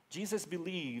 Jesus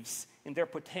believes in their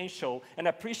potential and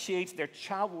appreciates their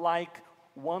childlike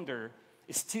wonder,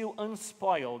 still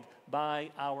unspoiled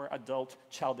by our adult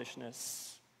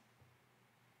childishness.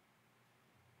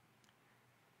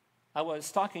 I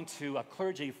was talking to a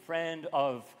clergy friend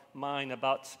of mine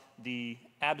about the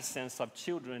absence of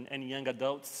children and young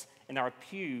adults in our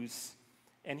pews,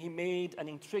 and he made an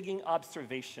intriguing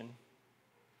observation.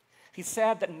 He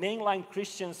said that mainline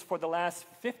Christians for the last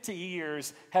 50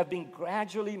 years have been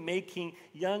gradually making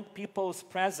young people's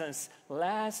presence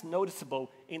less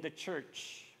noticeable in the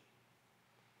church.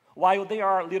 While they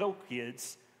are little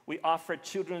kids, we offer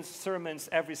children's sermons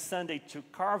every Sunday to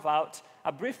carve out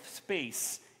a brief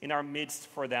space in our midst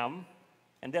for them,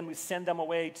 and then we send them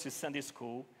away to Sunday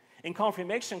school. In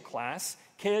confirmation class,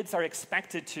 Kids are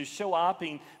expected to show up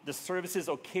in the services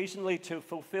occasionally to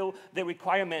fulfill the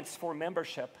requirements for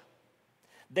membership.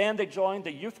 Then they join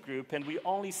the youth group, and we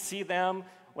only see them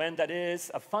when that is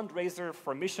a fundraiser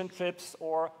for mission trips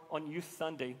or on Youth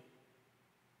Sunday.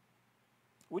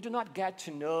 We do not get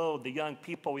to know the young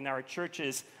people in our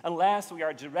churches unless we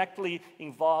are directly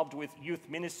involved with youth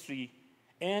ministry,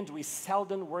 and we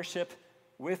seldom worship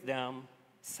with them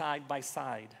side by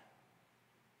side.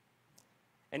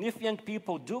 And if young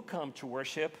people do come to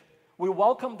worship, we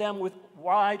welcome them with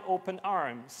wide open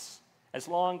arms, as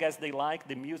long as they like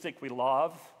the music we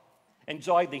love,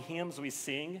 enjoy the hymns we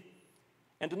sing,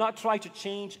 and do not try to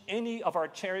change any of our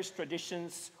cherished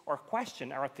traditions or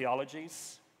question our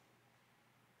theologies.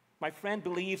 My friend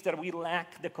believes that we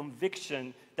lack the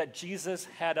conviction that Jesus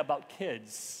had about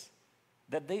kids,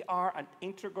 that they are an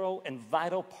integral and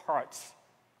vital part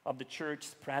of the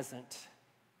church's present.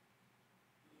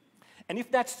 And if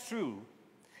that's true,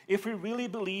 if we really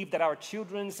believe that our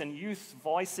children's and youth's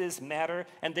voices matter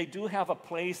and they do have a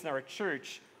place in our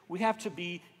church, we have to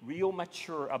be real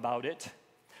mature about it.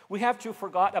 We have to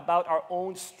forget about our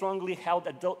own strongly held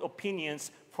adult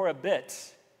opinions for a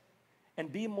bit and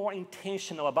be more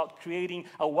intentional about creating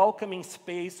a welcoming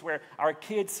space where our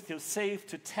kids feel safe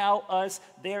to tell us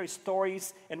their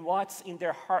stories and what's in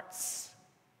their hearts.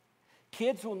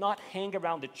 Kids will not hang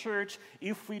around the church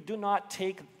if we do not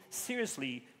take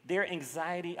seriously their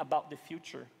anxiety about the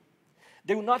future.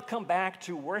 They will not come back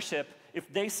to worship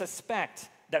if they suspect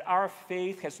that our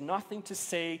faith has nothing to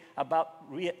say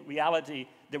about the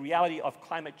reality of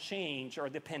climate change or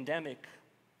the pandemic.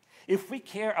 If we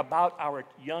care about our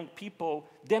young people,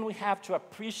 then we have to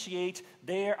appreciate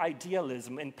their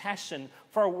idealism and passion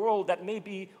for a world that may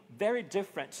be very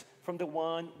different from the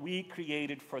one we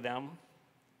created for them.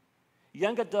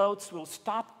 Young adults will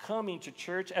stop coming to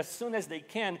church as soon as they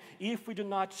can if we do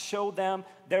not show them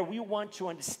that we want to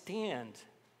understand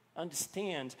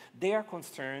their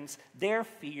concerns, their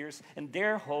fears, and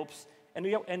their hopes, and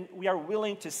we are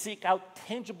willing to seek out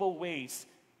tangible ways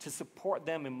to support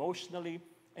them emotionally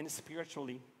and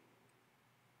spiritually.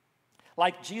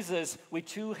 Like Jesus, we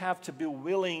too have to be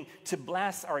willing to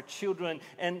bless our children,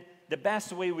 and the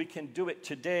best way we can do it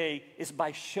today is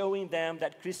by showing them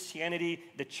that Christianity,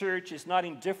 the church, is not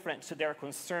indifferent to their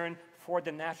concern for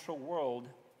the natural world,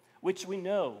 which we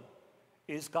know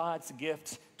is God's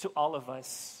gift to all of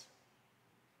us.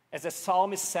 As the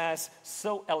psalmist says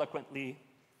so eloquently,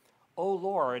 "O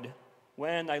Lord,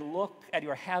 when I look at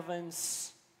your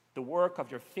heavens, the work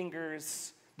of your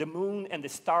fingers, the moon and the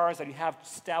stars that you have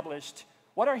established,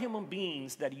 what are human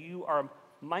beings that you are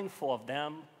mindful of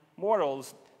them,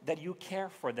 mortals that you care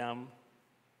for them?"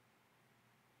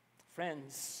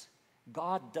 Friends,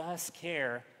 God does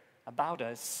care about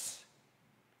us.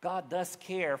 God does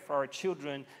care for our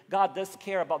children. God does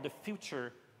care about the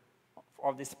future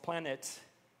of this planet.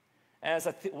 As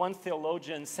one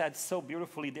theologian said so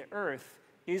beautifully, the earth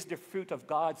is the fruit of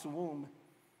God's womb.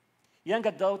 Young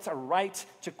adults are right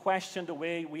to question the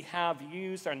way we have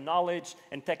used our knowledge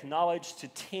and technology to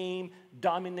tame,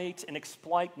 dominate, and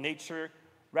exploit nature,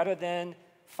 rather than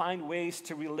find ways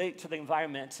to relate to the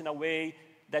environment in a way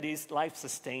that is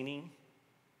life-sustaining.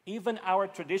 Even our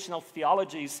traditional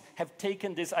theologies have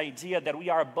taken this idea that we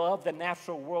are above the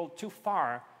natural world too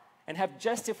far and have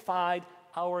justified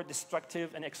our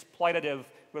destructive and exploitative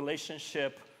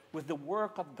relationship with the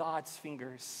work of God's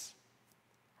fingers.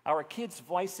 Our kids'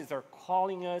 voices are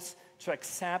calling us to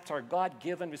accept our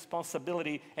God-given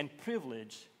responsibility and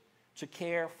privilege to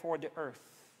care for the earth.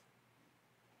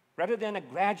 Rather than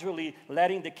gradually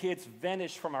letting the kids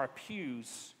vanish from our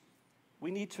pews, we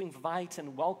need to invite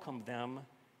and welcome them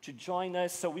to join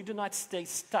us so we do not stay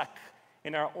stuck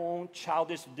in our own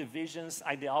childish divisions,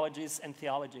 ideologies, and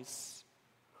theologies.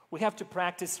 We have to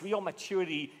practice real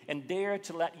maturity and dare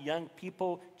to let young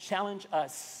people challenge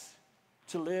us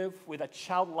to live with a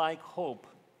childlike hope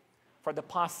for the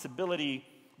possibility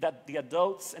that the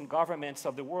adults and governments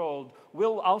of the world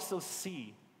will also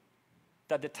see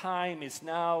that the time is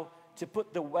now to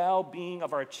put the well-being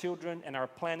of our children and our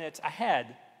planet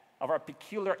ahead of our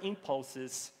peculiar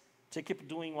impulses to keep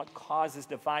doing what causes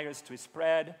the virus to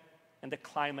spread and the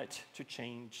climate to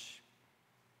change.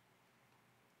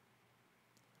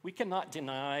 We cannot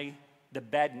deny the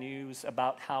bad news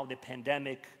about how the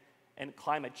pandemic and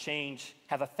climate change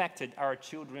have affected our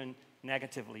children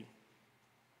negatively.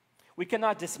 We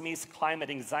cannot dismiss climate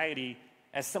anxiety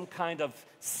as some kind of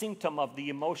symptom of the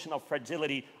emotional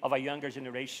fragility of a younger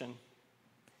generation.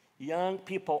 Young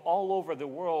people all over the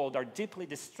world are deeply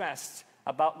distressed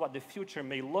about what the future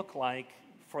may look like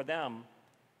for them,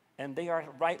 and they are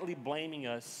rightly blaming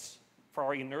us for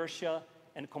our inertia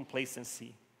and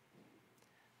complacency.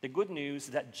 The good news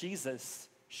is that Jesus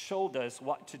showed us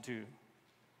what to do.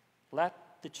 Let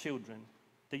the children,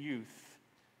 the youth,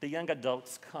 the young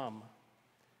adults come.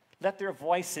 Let their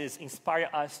voices inspire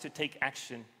us to take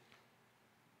action.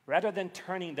 Rather than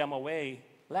turning them away,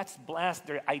 let's blast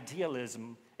their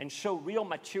idealism and show real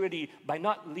maturity by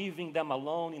not leaving them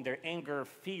alone in their anger,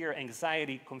 fear,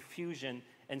 anxiety, confusion,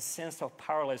 and sense of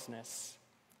powerlessness.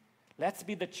 Let's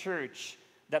be the church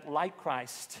that, like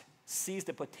Christ, sees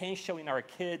the potential in our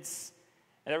kids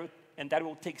and that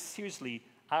will take seriously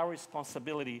our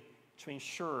responsibility to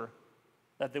ensure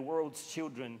that the world's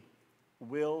children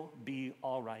will be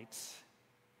all right.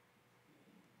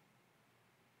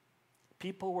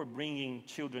 People were bringing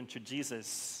children to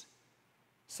Jesus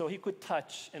so he could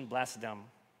touch and bless them.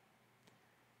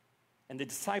 And the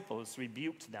disciples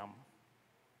rebuked them.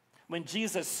 When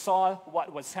Jesus saw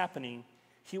what was happening,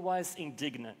 he was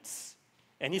indignant.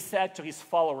 And he said to his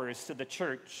followers, to the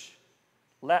church,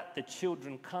 "Let the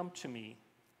children come to me.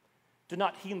 Do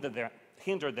not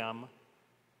hinder them.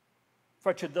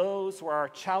 For to those who are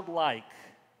childlike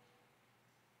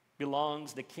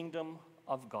belongs the kingdom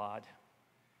of God."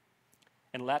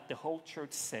 And let the whole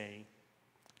church say,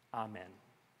 Amen.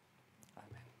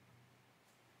 Amen.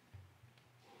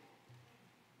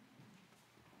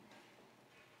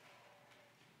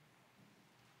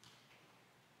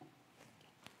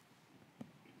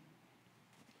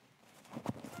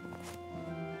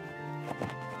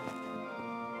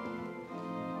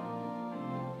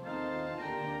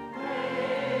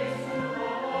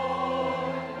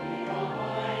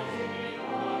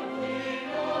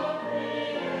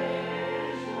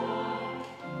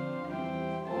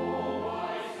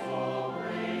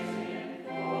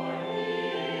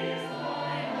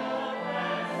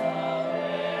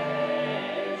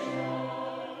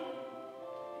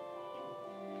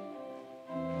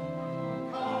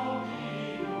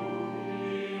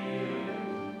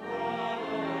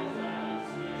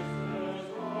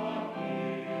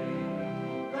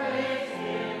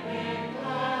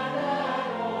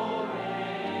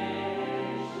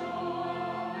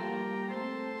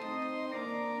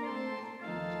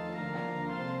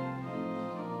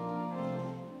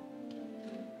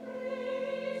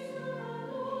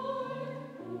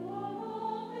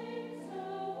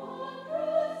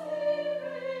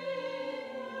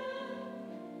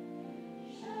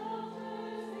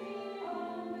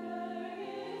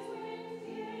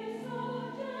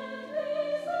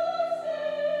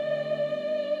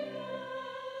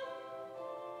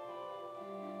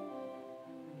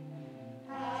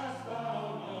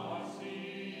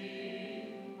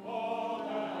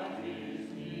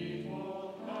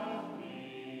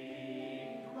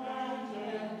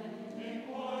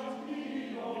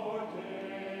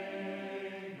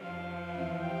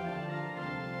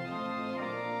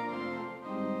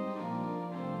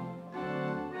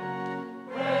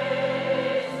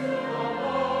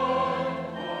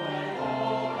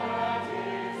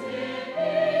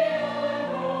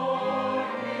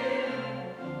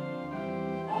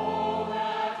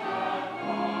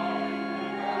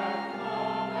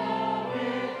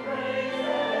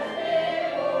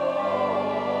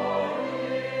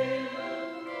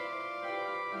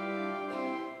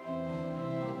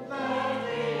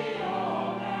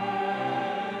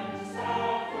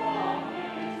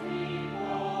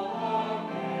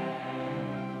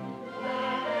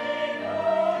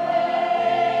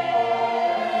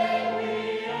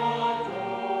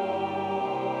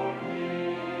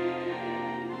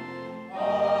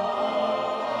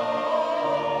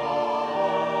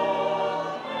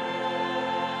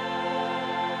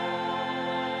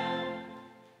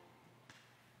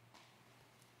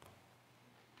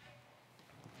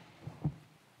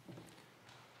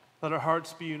 Let our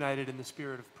hearts be united in the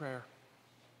spirit of prayer.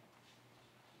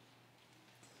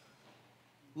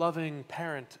 Loving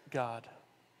parent God,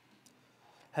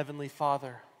 Heavenly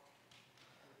Father,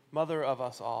 Mother of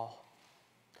us all,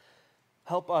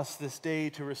 help us this day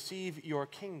to receive your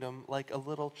kingdom like a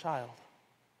little child.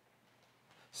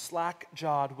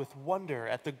 Slack-jawed with wonder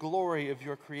at the glory of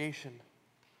your creation,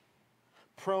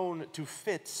 prone to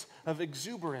fits of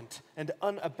exuberant and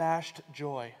unabashed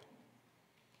joy,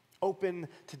 open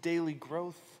to daily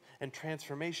growth and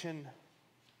transformation,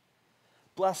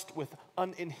 blessed with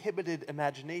uninhibited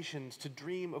imaginations to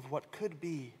dream of what could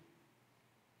be,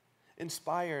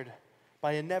 inspired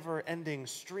by a never-ending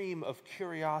stream of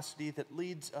curiosity that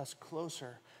leads us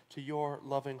closer to your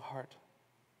loving heart.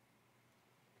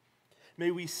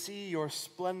 May we see your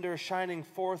splendor shining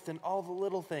forth in all the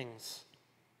little things,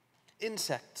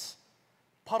 insects,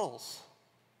 puddles,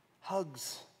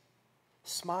 hugs,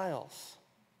 smiles,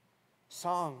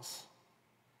 songs,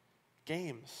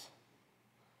 games.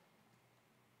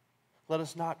 Let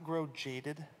us not grow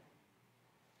jaded.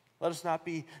 Let us not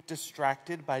be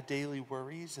distracted by daily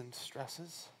worries and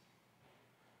stresses.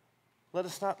 Let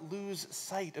us not lose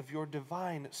sight of your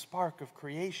divine spark of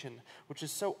creation, which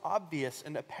is so obvious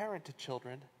and apparent to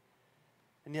children,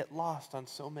 and yet lost on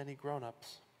so many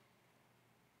grown-ups.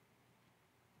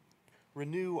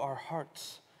 Renew our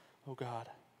hearts, O God.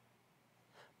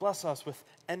 Bless us with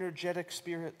energetic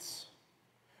spirits,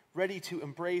 ready to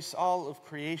embrace all of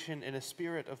creation in a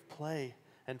spirit of play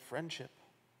and friendship.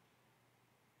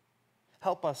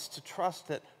 Help us to trust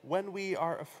that when we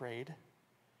are afraid,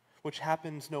 which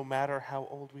happens no matter how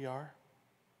old we are,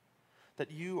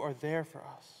 that you are there for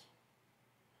us,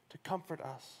 to comfort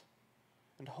us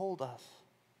and hold us.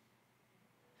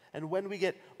 And when we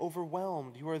get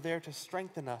overwhelmed, you are there to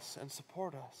strengthen us and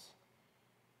support us.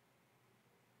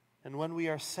 And when we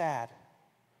are sad,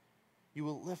 you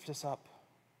will lift us up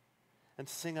and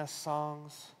sing us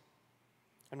songs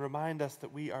and remind us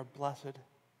that we are blessed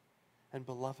and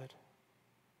beloved.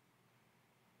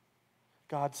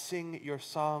 God, sing your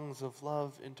songs of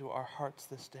love into our hearts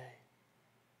this day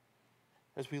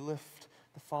as we lift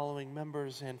the following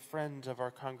members and friends of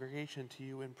our congregation to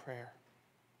you in prayer.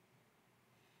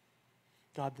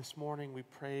 God, this morning we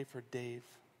pray for Dave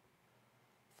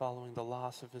following the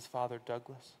loss of his father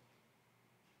Douglas.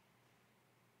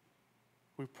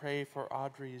 We pray for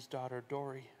Audrey's daughter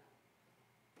Dory.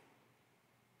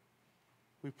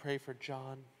 We pray for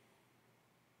John.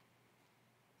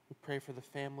 We pray for the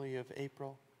family of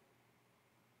April.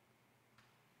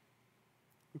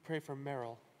 We pray for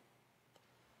Merrill,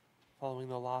 following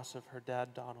the loss of her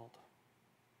dad, Donald.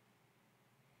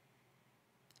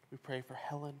 We pray for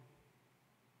Helen,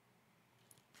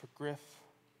 for Griff,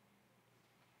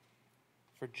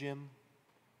 for Jim,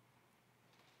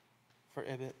 for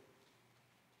Ibbett,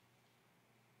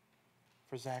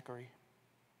 for Zachary.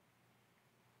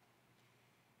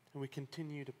 And we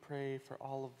continue to pray for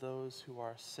all of those who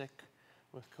are sick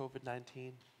with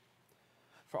COVID-19,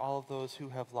 for all of those who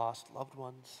have lost loved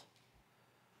ones,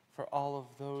 for all of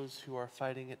those who are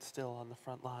fighting it still on the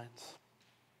front lines.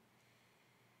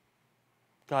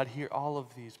 God, hear all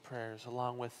of these prayers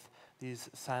along with these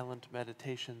silent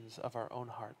meditations of our own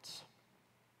hearts.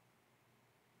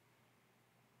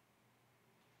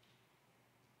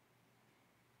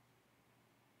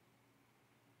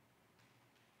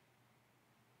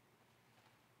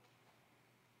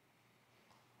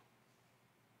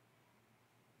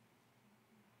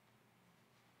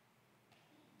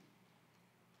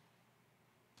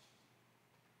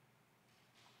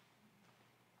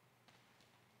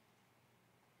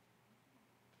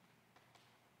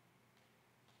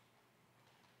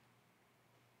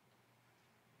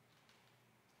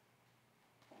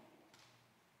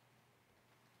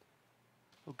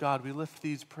 Oh God, we lift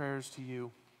these prayers to you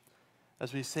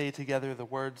as we say together the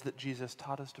words that Jesus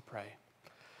taught us to pray,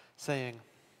 saying,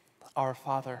 Our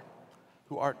Father,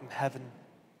 who art in heaven,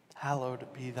 hallowed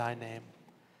be thy name.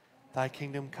 Thy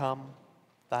kingdom come,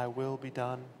 thy will be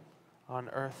done, on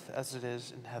earth as it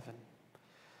is in heaven.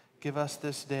 Give us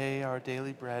this day our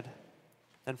daily bread,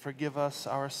 and forgive us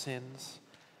our sins,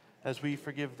 as we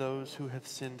forgive those who have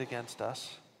sinned against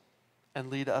us. And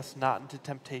lead us not into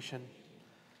temptation,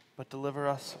 but deliver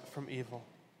us from evil.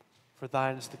 For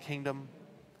thine is the kingdom,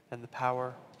 and the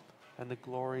power, and the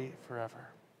glory forever.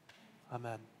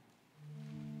 Amen.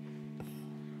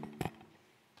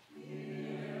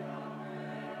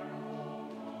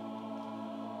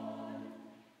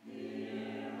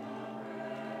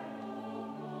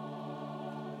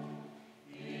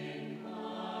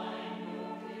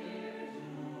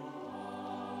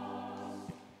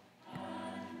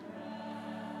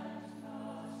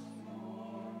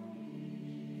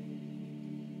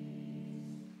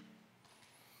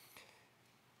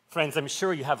 Friends, I'm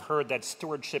sure you have heard that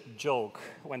stewardship joke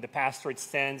when the pastor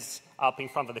stands up in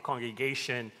front of the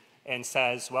congregation and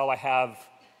says, well, I have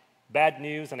bad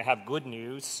news and I have good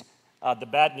news. The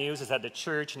bad news is that the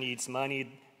church needs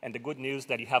money, and the good news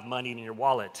that you have money in your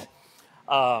wallet.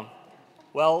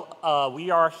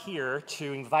 We are here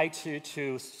to invite you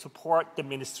to support the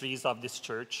ministries of this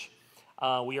church.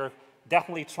 We are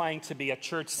definitely trying to be a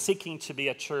church, seeking to be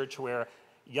a church where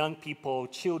young people,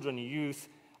 children, youth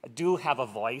do have a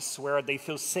voice, where they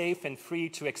feel safe and free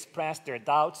to express their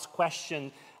doubts,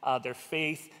 question their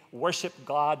faith, worship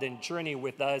God, and journey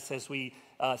with us as we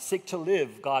seek to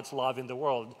live God's love in the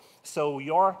world. So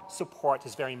your support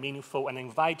is very meaningful, and I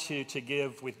invite you to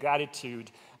give with gratitude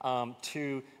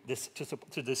to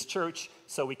this church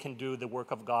so we can do the work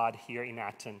of God here in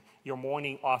Acton. Your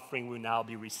morning offering will now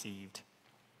be received.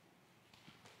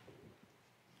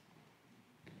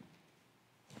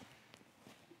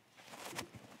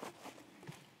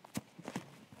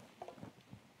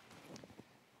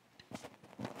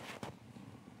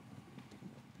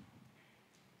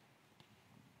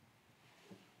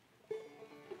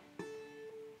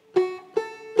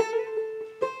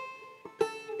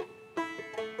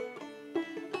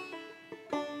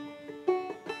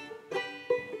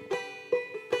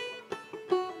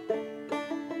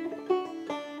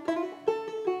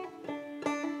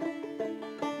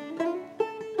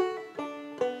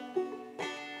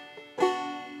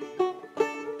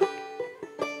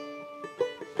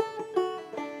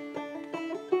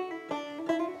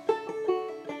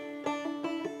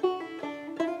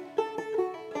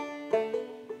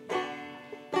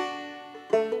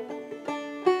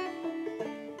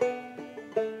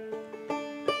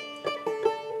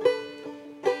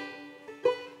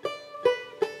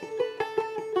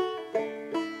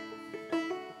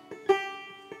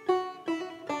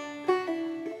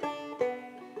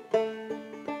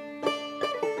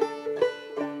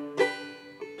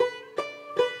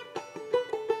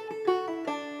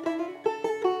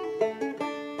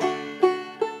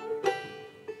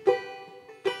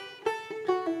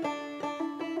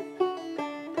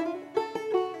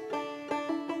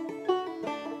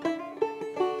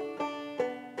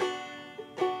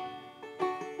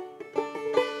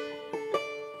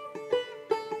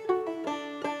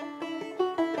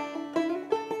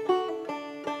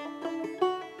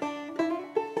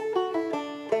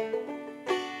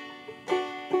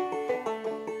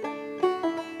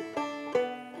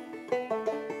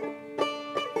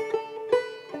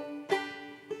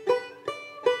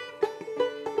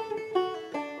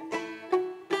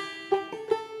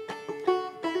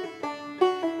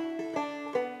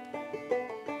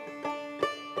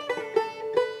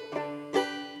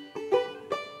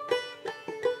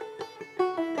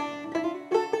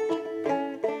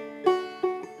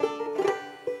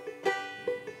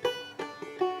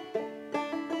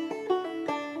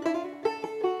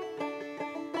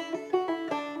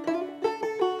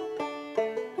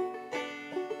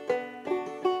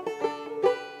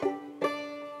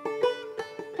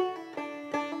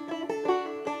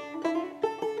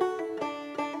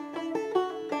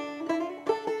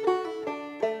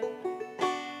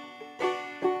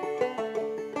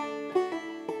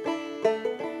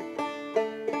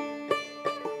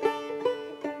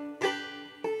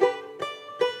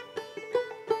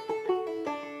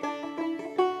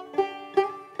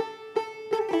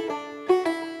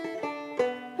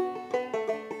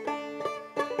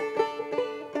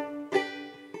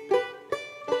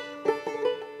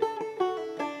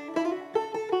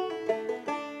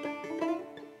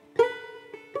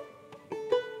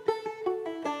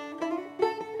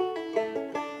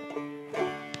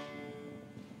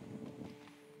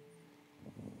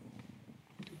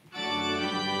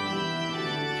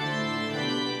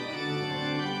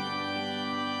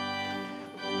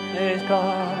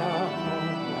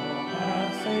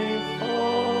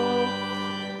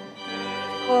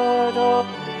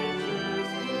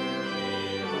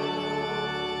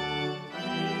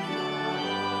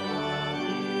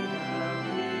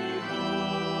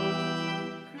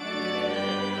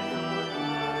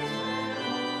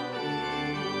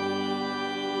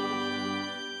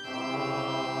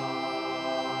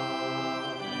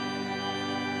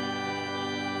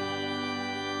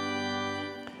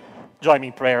 Join me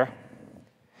in prayer.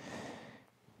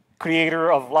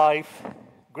 Creator of life,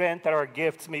 grant that our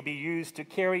gifts may be used to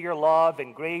carry your love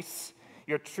and grace,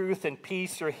 your truth and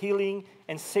peace, your healing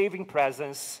and saving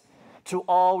presence to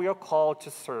all we are called to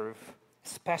serve,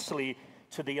 especially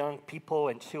to the young people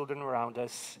and children around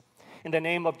us. In the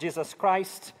name of Jesus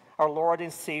Christ, our Lord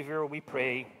and Savior, we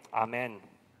pray. Amen.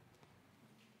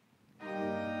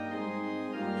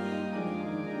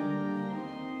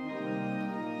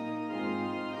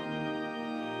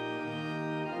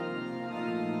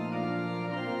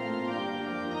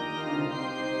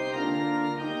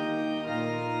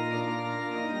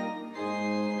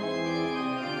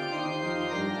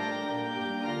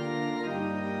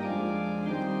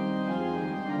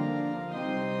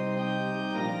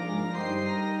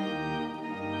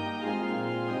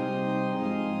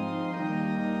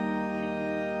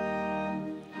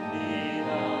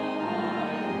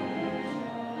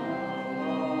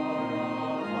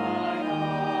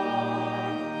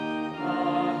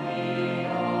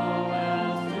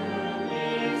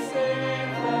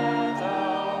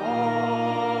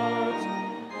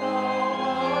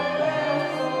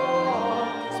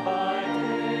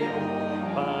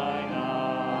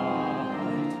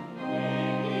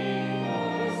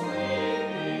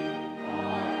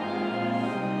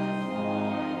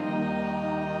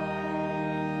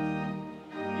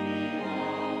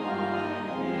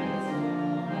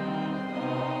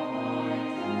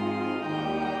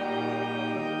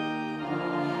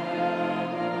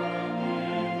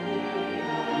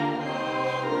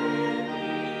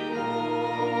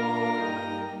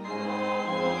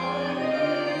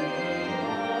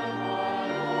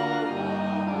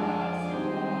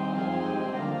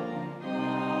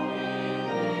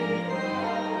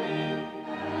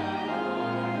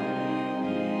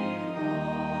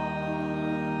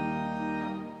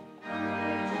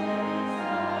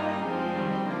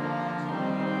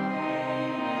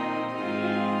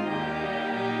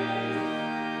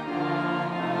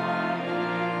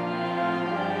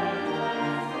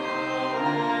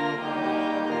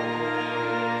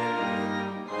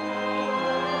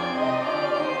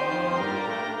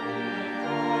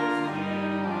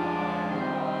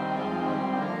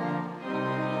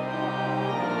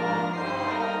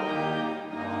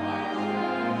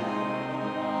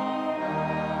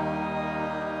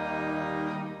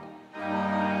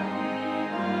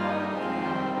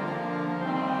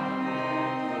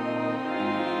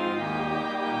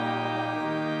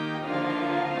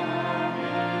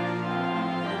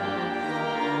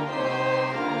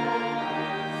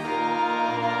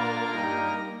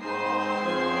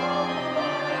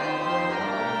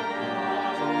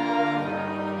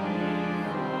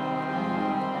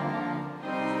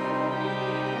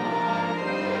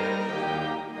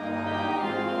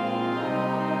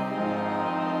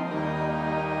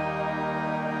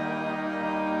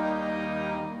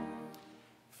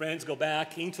 Friends, go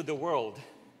back into the world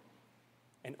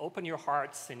and open your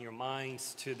hearts and your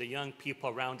minds to the young people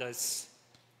around us.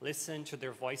 Listen to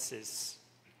their voices.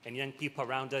 And young people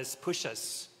around us, push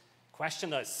us,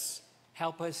 question us,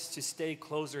 help us to stay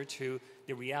closer to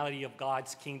the reality of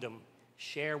God's kingdom.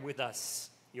 Share with us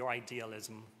your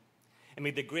idealism. And may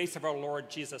the grace of our Lord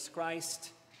Jesus Christ,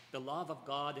 the love of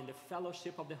God, and the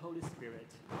fellowship of the Holy Spirit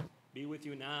be with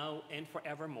you now and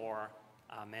forevermore.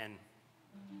 Amen.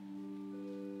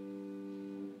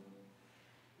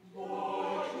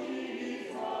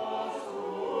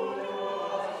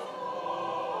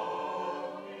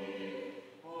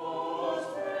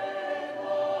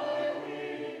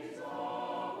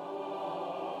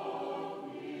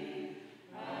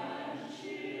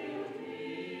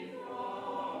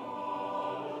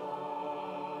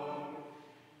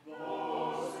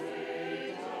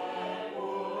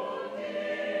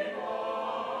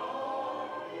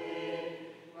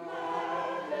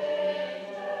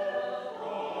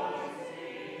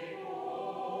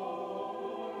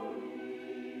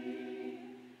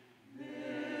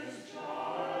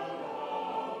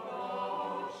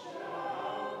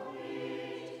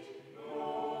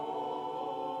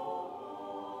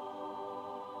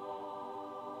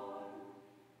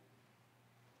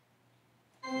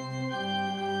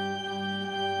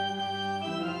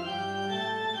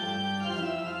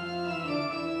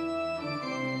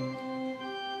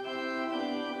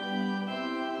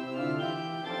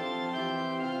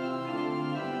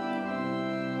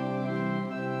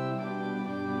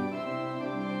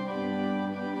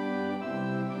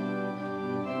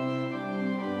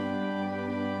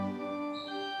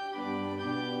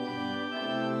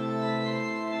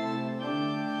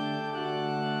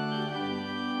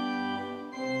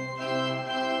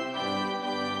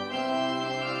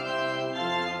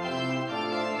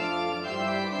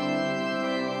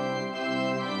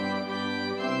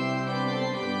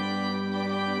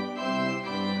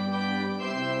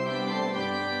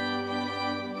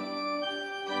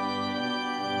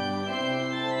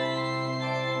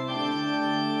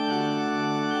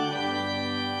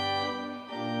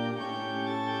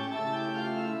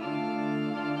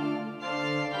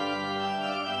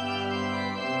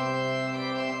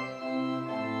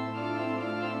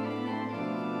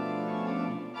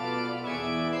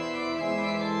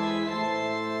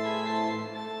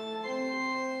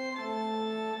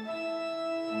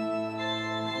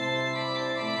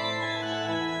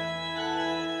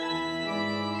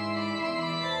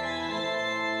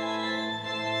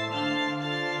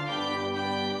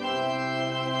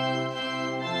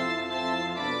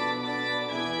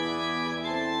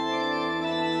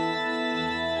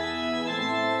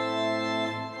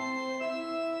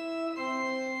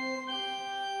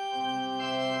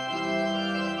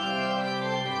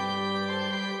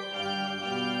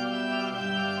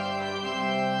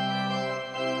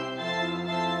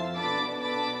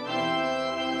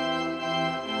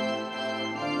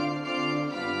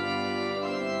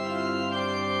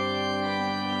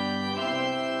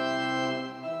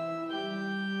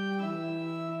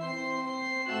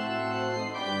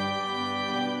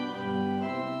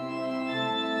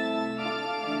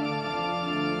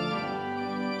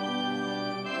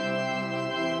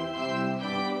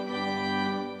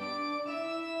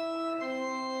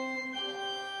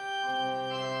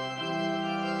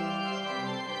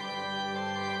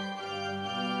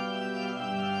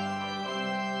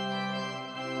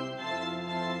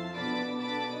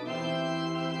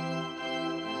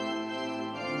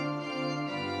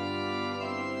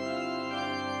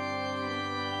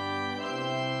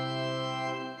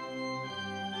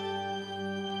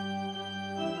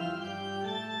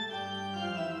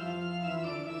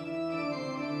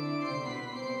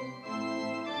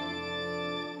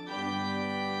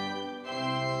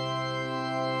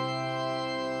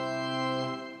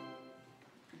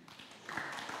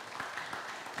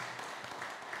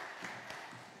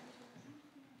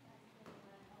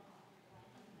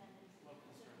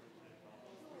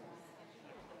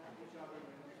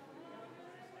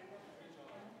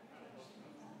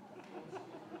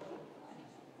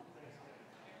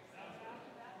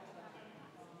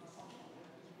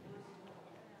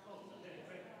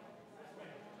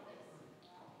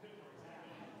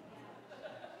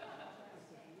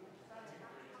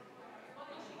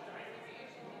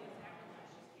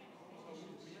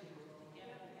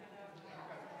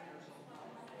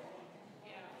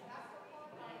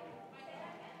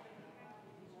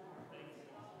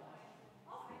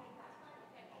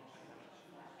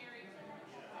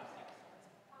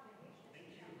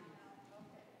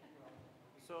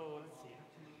 So let's see.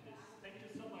 Thank you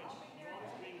so much. You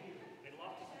always being here. I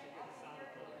love to hear the sound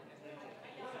of the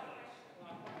thank you so much.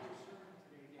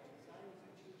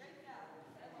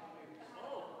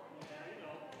 Oh, yeah, you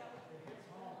know.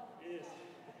 It is.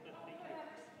 Thank you.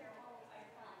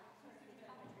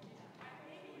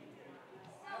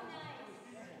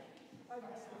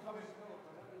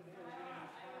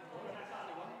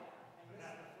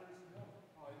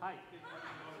 Hi.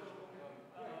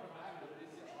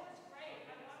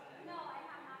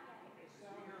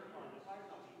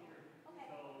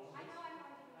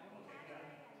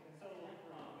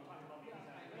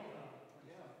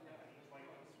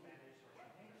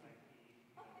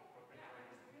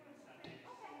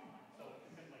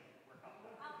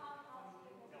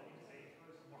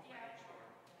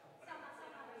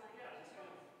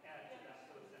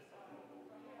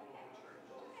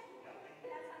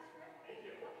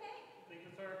 Thank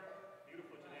you, sir.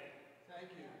 Beautiful today.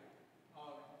 Thank you.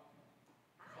 So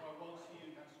I won't see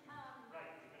you next week. Right.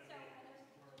 You're gonna be.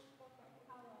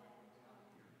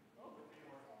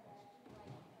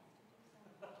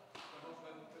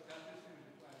 But that this is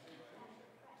the plan, right?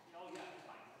 Oh, yeah, it's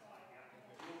fine. It's fine. Yeah.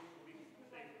 We'll be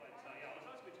safe, but yeah, it's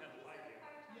always good to have the light here.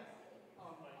 Yeah.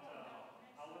 But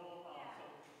I will.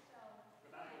 So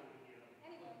Rebecca will be here.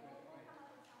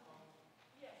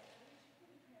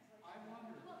 I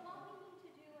wonder,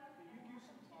 can you give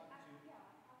some thought to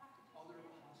other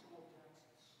possible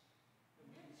texts that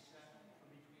we can set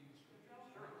from between the scriptures?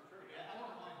 Sure. Yeah, I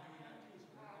don't mind doing that too,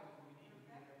 so we need to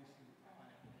do it every single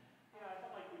time. Yeah, I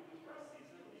felt like we do for a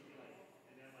season, maybe like,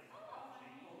 and then like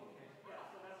change. Okay. Yeah,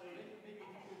 so that way. Maybe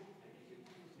you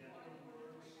could do some other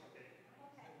words. Okay.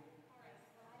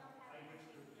 I wish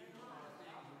there were things that might be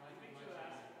Make sure to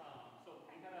ask. So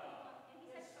we got a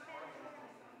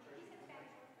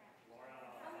Laura,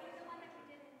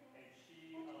 and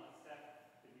she set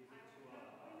the music to a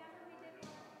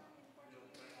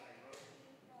request that I wrote.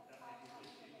 That might be really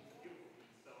sweet. It's a beautiful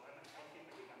piece. So I'll see if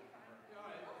I can get it from her. All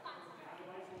right.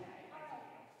 Otherwise, we'll find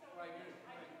something else. All right, good.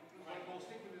 All right. Well, we'll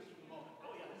stick with this for the moment.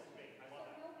 Oh yeah, this is great. I love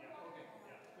that. Yeah. Okay.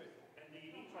 Yeah. Good. And the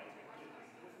Detroit is good.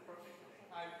 This is perfect.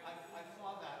 I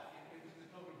saw that it was the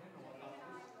Toby hymnal. I thought this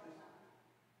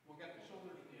we'll get the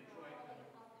shoulders of Detroit and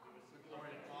the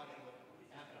glory of God and the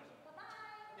anthem.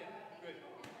 Yeah, good.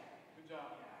 Good job.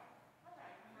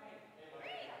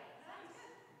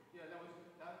 Yeah, that was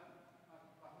that. I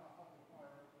thought the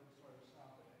choir really sort of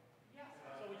sound today.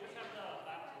 So we just have the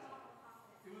baptism.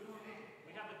 It was okay.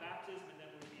 We have the baptism, and then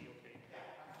we'll be okay.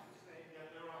 I have to say that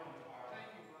they're on the choir.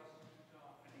 Thank you, Russ. Good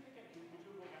job. I think we can. Would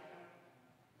you go back there?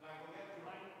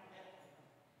 Mine? Thank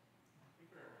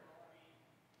you.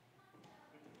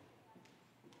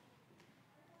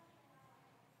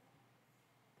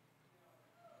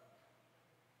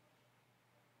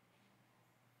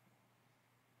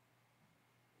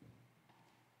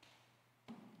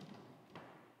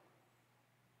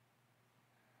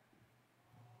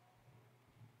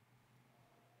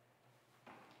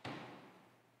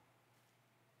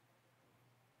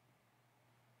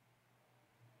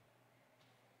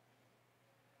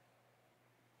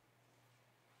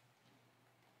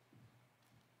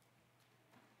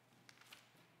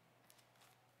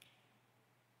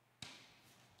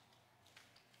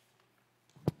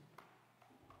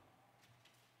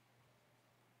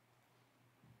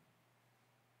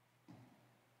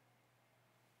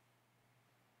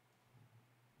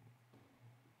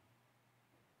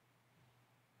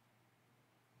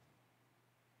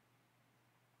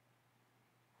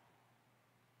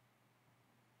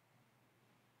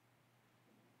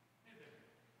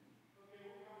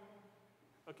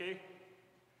 Okay.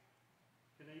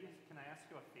 Can I ask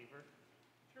you a favor?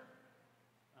 Sure.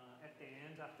 At the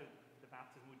end, after the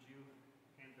baptism, would you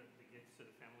hand the gifts to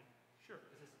the family? Sure.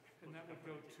 Is this And that would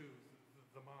go to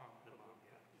the mom. the mom?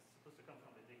 Yeah. It's supposed to come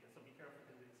from the deacon, so be careful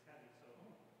because it's heavy. So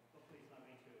hopefully it's not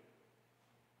going to.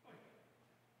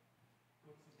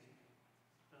 What's the name?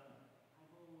 The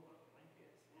humble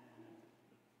blankets and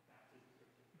the baptism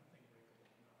certificate. Nothing breakable.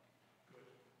 No. Good.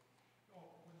 Oh,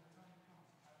 when the time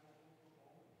comes, I will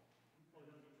overhaul. Oh,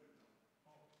 no, you should.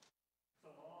 So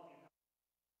all the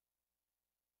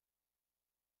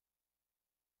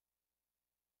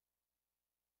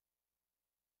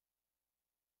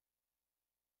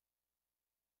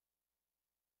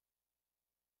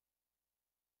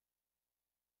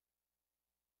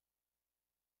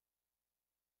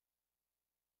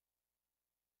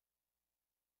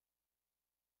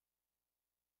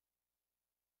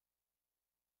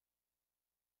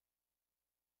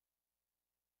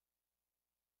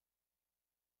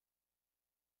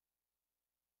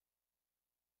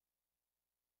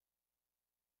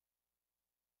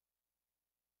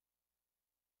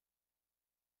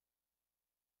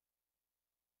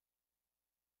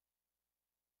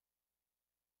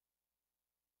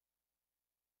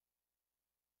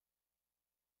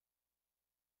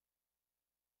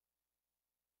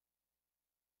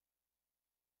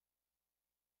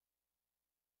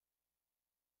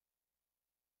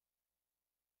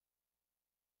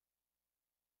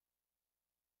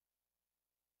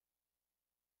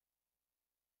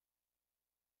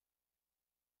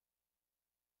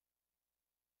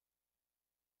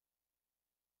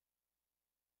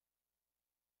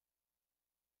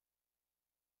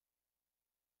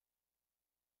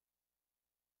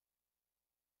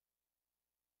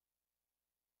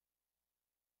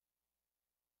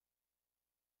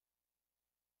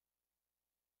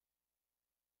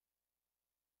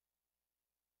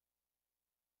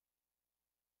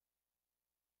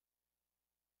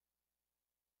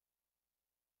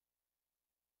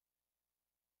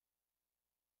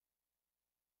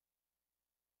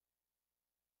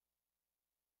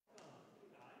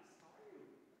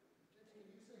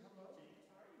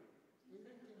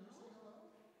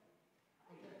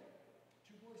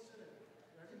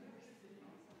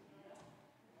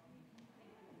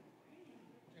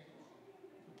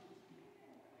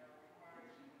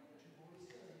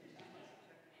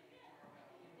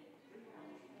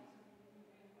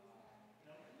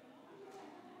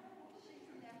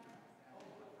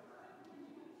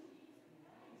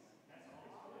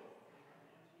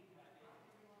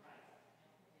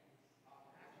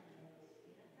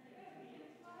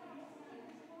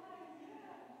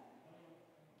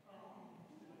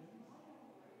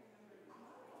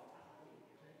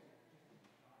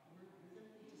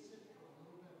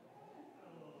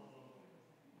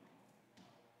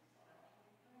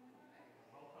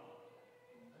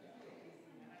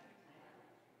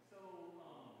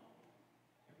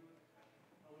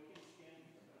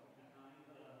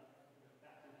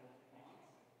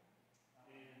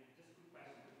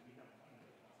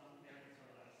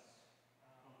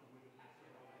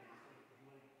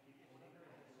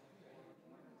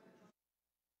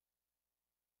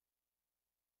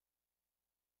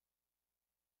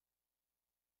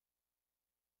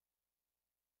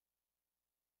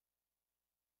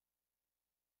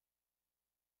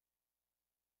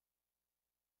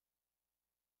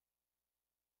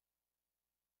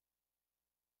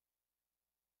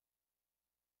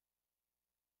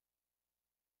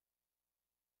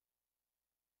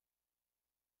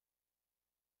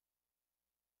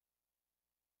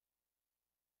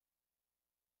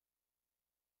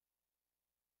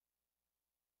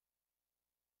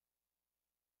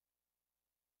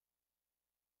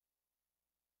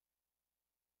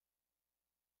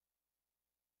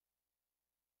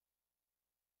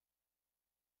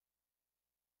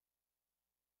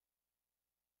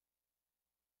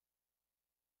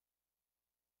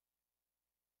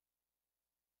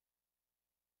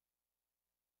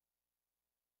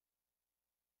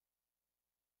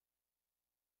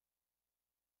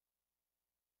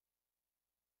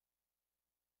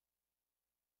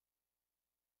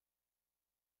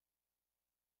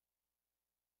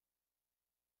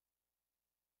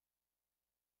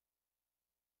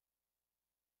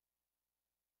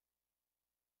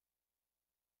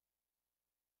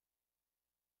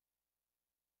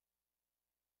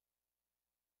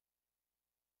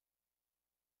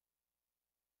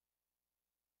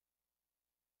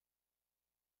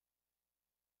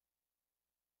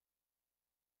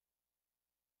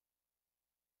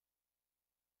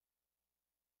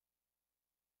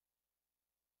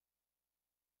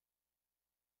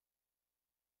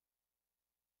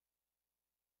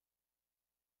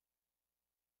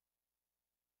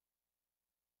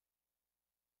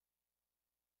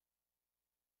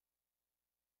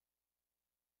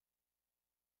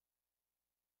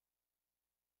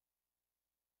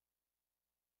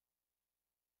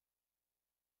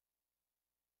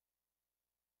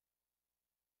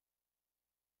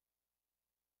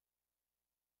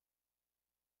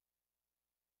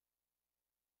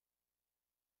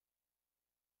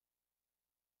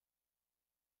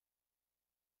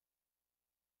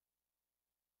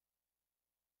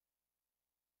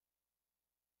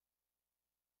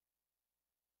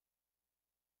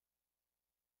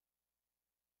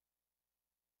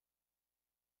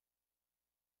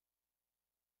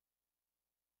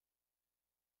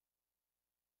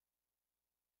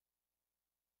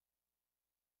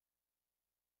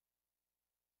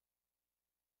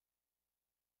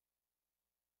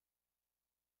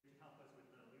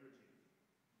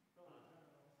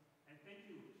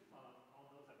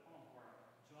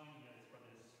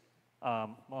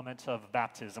moment of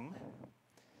baptism.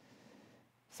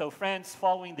 So, friends,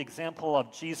 following the example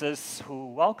of Jesus,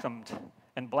 who welcomed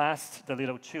and blessed the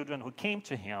little children who came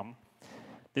to him,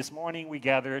 this morning we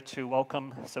gather to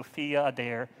welcome Sophia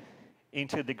Adair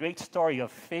into the great story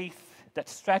of faith that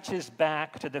stretches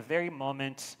back to the very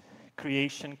moment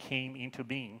creation came into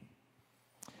being.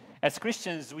 As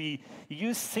Christians, we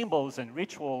use symbols and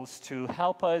rituals to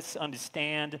help us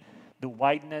understand the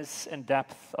wideness and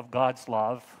depth of God's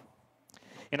love.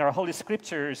 In our Holy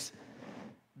Scriptures,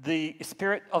 the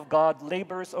Spirit of God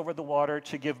labors over the water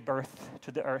to give birth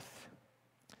to the earth.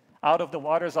 Out of the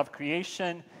waters of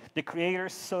creation, the Creator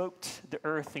soaked the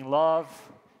earth in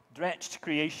love, drenched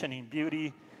creation in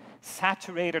beauty,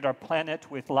 saturated our planet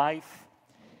with life,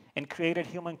 and created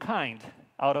humankind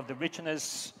out of the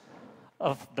richness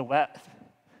of the wet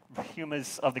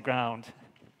humus of the ground.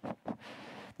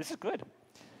 This is good.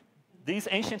 These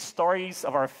ancient stories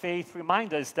of our faith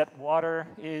remind us that water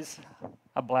is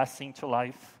a blessing to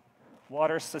life.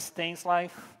 Water sustains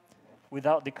life.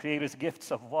 Without the Creator's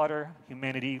gifts of water,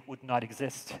 humanity would not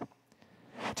exist.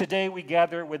 Today we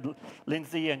gather with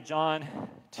Lindsay and John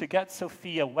to get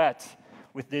Sophia wet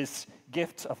with this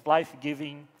gift of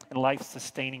life-giving and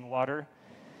life-sustaining water.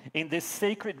 In this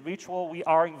sacred ritual, we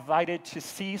are invited to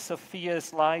see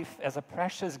Sophia's life as a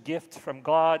precious gift from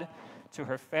God to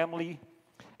her family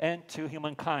and to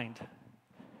humankind.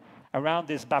 Around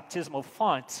this baptismal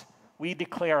font, we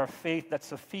declare our faith that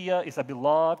Sophia is a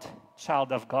beloved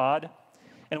child of God,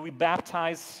 and we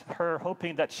baptize her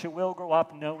hoping that she will grow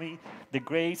up knowing the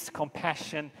grace,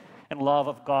 compassion, and love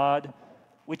of God,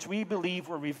 which we believe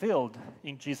were revealed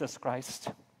in Jesus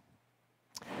Christ.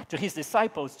 To his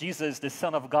disciples, Jesus, the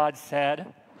Son of God,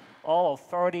 said, "All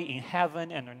authority in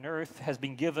heaven and on earth has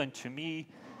been given to me.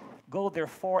 Go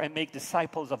therefore and make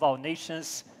disciples of all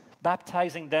nations,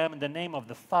 baptizing them in the name of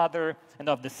the Father and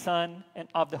of the Son and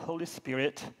of the Holy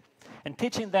Spirit, and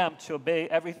teaching them to obey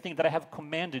everything that I have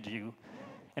commanded you.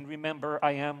 And remember,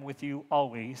 I am with you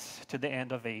always to the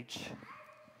end of age."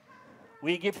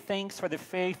 We give thanks for the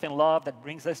faith and love that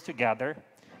brings us together,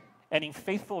 and in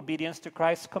faithful obedience to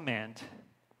Christ's command,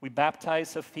 we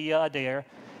baptize Sophia Adair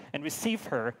and receive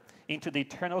her into the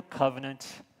eternal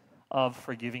covenant of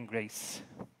forgiving grace.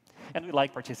 And we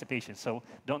like participation, so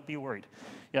don't be worried.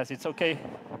 Yes, it's okay.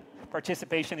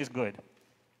 Participation is good.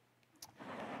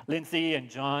 Lindsay and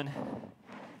John,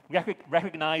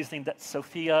 recognizing that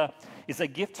Sophia is a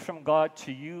gift from God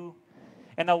to you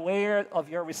and aware of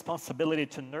your responsibility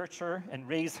to nurture and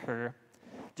raise her,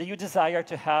 do you desire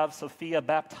to have Sophia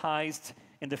baptized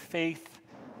in the faith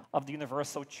of the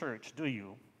Universal Church? Do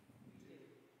you?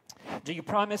 Do you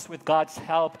promise, with God's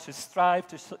help, to strive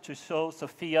to show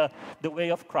Sophia the way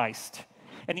of Christ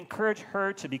and encourage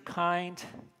her to be kind,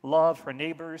 love her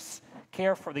neighbors,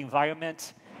 care for the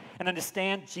environment, and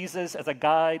understand Jesus as a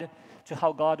guide to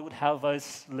how God would have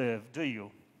us live? Do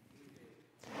you?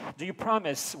 Do you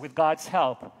promise, with God's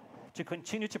help, to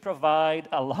continue to provide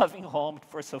a loving home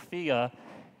for Sophia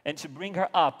and to bring her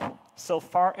up so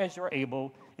far as you're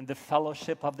able in the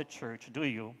fellowship of the church? Do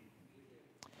you?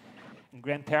 And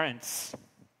grandparents,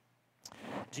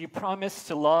 do you promise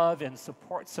to love and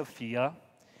support Sophia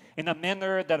in a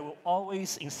manner that will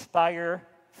always inspire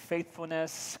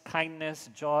faithfulness, kindness,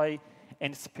 joy,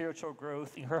 and spiritual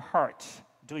growth in her heart?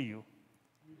 Do you?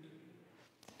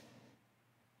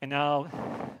 And now,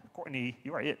 Courtney,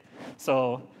 you are it.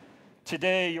 So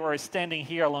today you are standing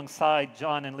here alongside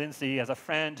John and Lindsay as a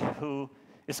friend who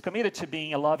is committed to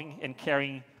being a loving and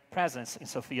caring presence in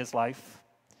Sophia's life.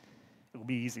 It will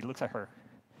be easy. Look at her.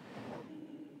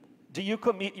 Do you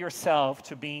commit yourself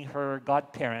to being her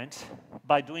godparent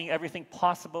by doing everything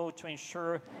possible to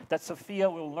ensure that Sophia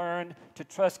will learn to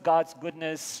trust God's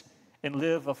goodness and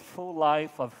live a full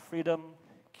life of freedom,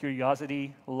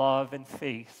 curiosity, love, and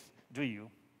faith? Do you?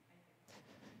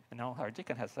 And now our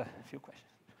deacon has a few questions.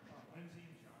 Lindsay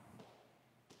and John,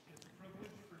 it's a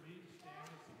privilege for me to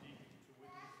stand as a deacon to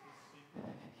witness this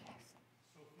sacred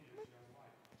Sophia's young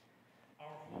life.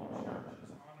 Our whole church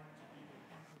is honored to be the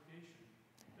congregation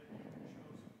that you have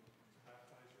chosen to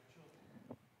baptize your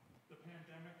children. The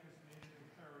pandemic has made it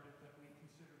imperative that we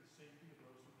consider the safety of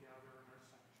those who gather in our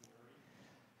sanctuary.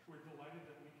 We're delighted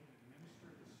that we can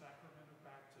administer the sacrament of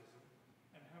baptism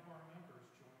and have our members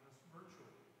join us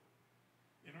virtually.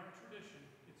 In our tradition,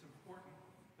 it's important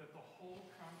that the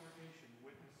whole congregation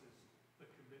witnesses the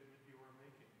commitment you are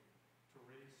making to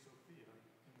raise Sophia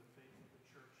in the faith of the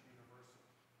Church Universal.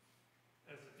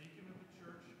 As a deacon of the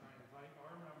church, I invite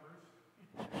our members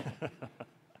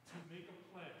to make a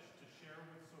pledge to share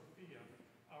with Sophia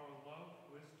our love,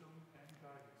 wisdom, and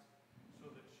guidance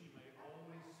so that she may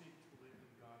always seek to live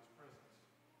in God's presence.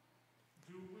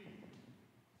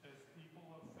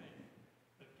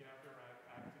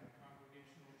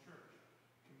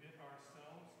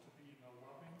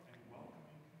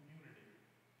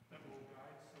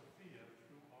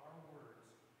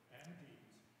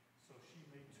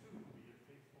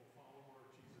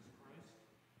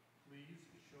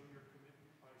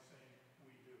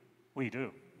 We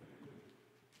do.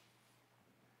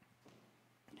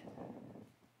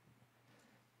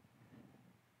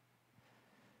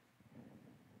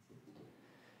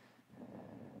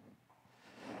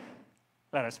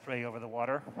 Let us pray over the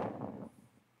water.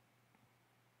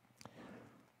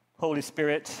 Holy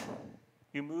Spirit,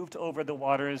 you moved over the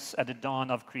waters at the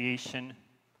dawn of creation.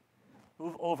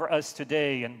 Move over us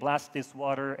today and bless this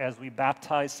water as we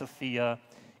baptize Sophia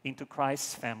into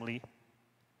Christ's family.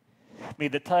 May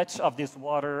the touch of this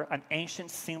water, an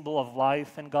ancient symbol of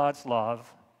life and God's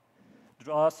love,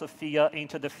 draw Sophia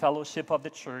into the fellowship of the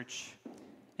church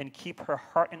and keep her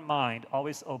heart and mind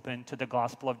always open to the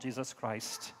gospel of Jesus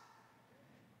Christ.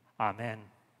 Amen.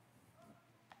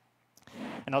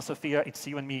 And now, Sophia, it's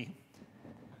you and me.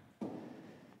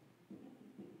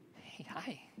 Hey,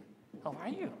 hi. How are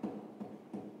you?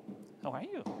 How are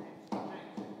you?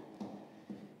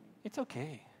 It's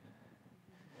okay.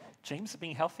 James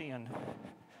being healthy and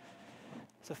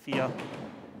Sophia,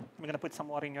 I'm going to put some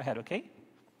water in your head, okay?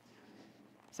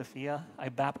 Sophia, I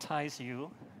baptize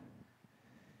you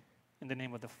in the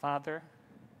name of the Father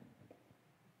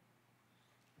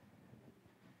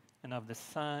and of the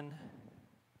Son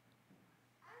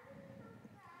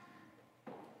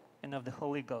and of the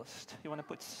Holy Ghost. You want to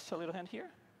put a little hand here?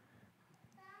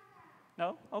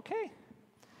 No? Okay.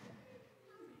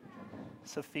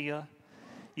 Sophia,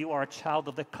 you are a child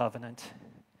of the covenant,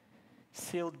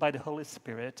 sealed by the Holy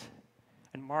Spirit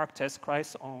and marked as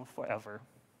Christ's own forever.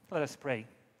 Let us pray.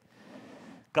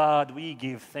 God, we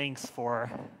give thanks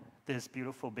for this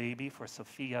beautiful baby, for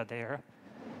Sophia there.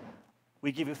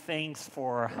 We give you thanks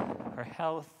for her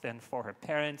health and for her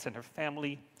parents and her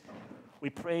family. We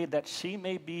pray that she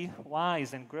may be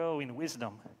wise and grow in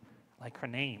wisdom like her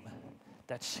name,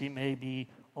 that she may be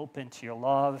open to your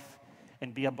love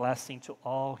and be a blessing to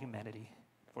all humanity.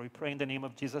 For we pray in the name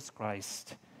of Jesus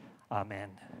Christ. Amen.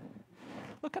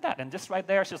 Look at that. And just right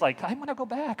there, she's like, I'm going to go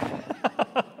back.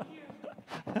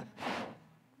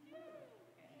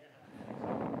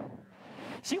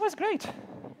 She was great.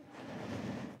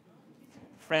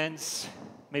 Friends,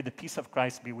 may the peace of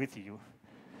Christ be with you.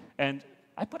 And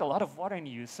I put a lot of water in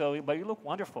you, but you look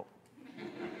wonderful.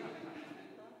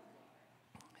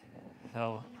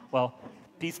 So, well,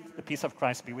 the peace of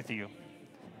Christ be with you.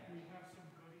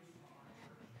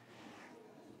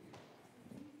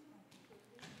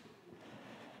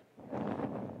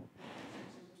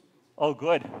 Oh,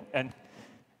 good. And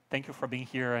thank you for being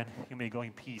here, and you may go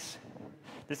in peace.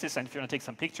 This is, and if you want to take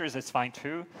some pictures, it's fine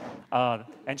too.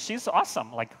 And she's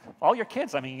awesome. Like all your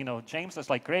kids. I mean, you know, James was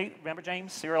like great. Remember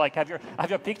James? You're like, I have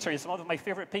your picture. It's one of my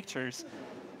favorite pictures.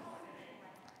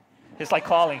 He's like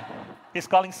calling. He's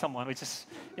calling someone, which is,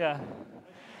 yeah.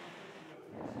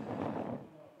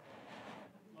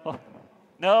 Oh,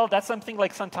 no, that's something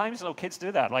like sometimes, you know, kids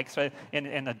do that. Like, so,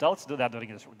 and adults do that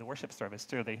during the worship service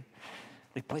too.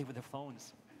 They play with their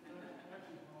phones.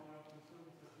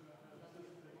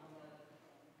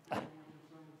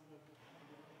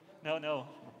 No.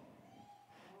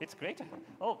 It's great.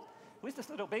 Oh, who is this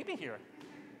little baby here?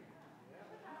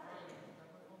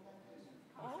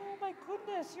 Oh my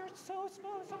goodness, you're so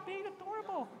small, so big,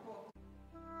 adorable.